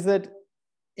is that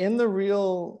in the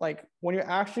real, like when you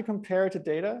actually compare it to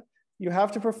data, you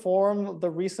have to perform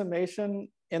the resummation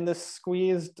in this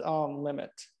squeezed limit.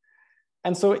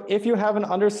 And so if you have an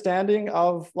understanding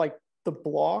of like the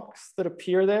blocks that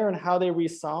appear there and how they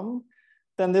resum,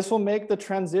 then this will make the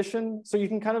transition, so you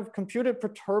can kind of compute it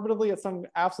perturbatively at some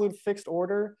absolute fixed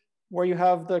order where you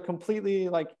have the completely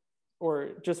like, or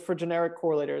just for generic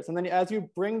correlators. And then as you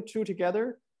bring two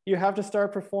together, you have to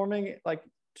start performing like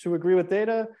to agree with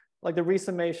data, like the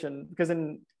resummation, because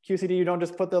in QCD, you don't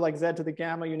just put the like Z to the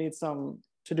gamma, you need some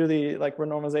to do the like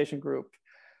renormalization group.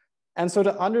 And so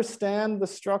to understand the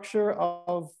structure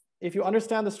of, if you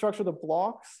understand the structure of the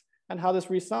blocks and how this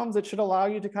resums, it should allow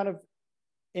you to kind of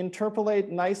interpolate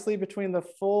nicely between the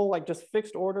full, like just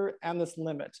fixed order and this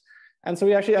limit. And so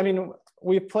we actually, I mean,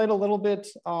 we played a little bit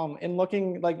in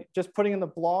looking, like just putting in the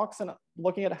blocks and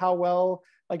looking at how well,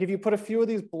 like if you put a few of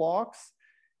these blocks,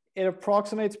 it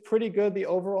approximates pretty good the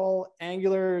overall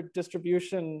angular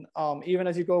distribution, even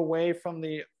as you go away from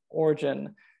the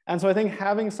origin. And so I think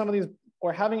having some of these,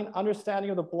 or having an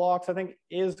understanding of the blocks, I think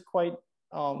is quite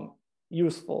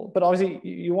useful. But obviously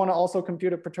you want to also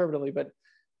compute it perturbatively, but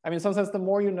I mean, in some sense, the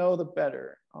more you know, the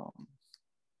better.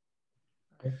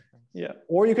 Yeah,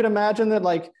 or you could imagine that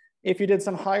like, if you did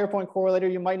some higher point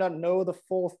correlator, you might not know the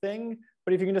full thing,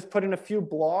 but if you can just put in a few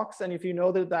blocks, and if you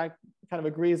know that that kind of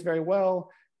agrees very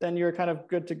well, then you're kind of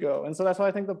good to go. And so that's why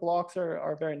I think the blocks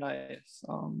are very nice.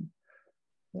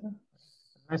 Yeah.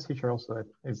 Nice feature also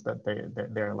is that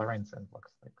they're Lorentzian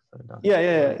blocks. Like, so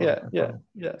yeah.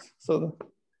 Yes. So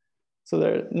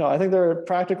they're, no, I think they're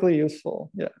practically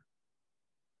useful. Yeah.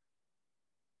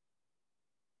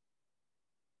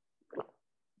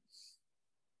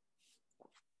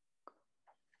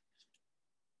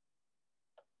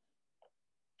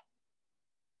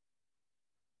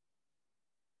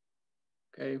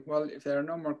 Okay, well, if there are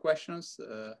no more questions,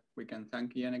 we can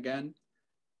thank Ian again,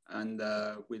 and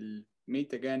we'll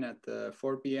meet again at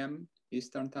 4 p.m.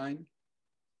 Eastern time.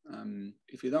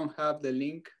 If you don't have the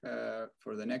link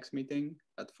for the next meeting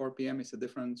at 4 p.m., it's a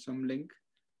different Zoom link.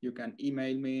 You can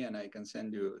email me and I can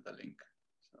send you the link.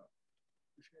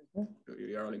 So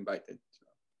you're all invited. So.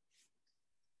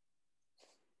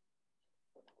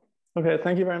 Okay,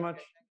 thank you very much.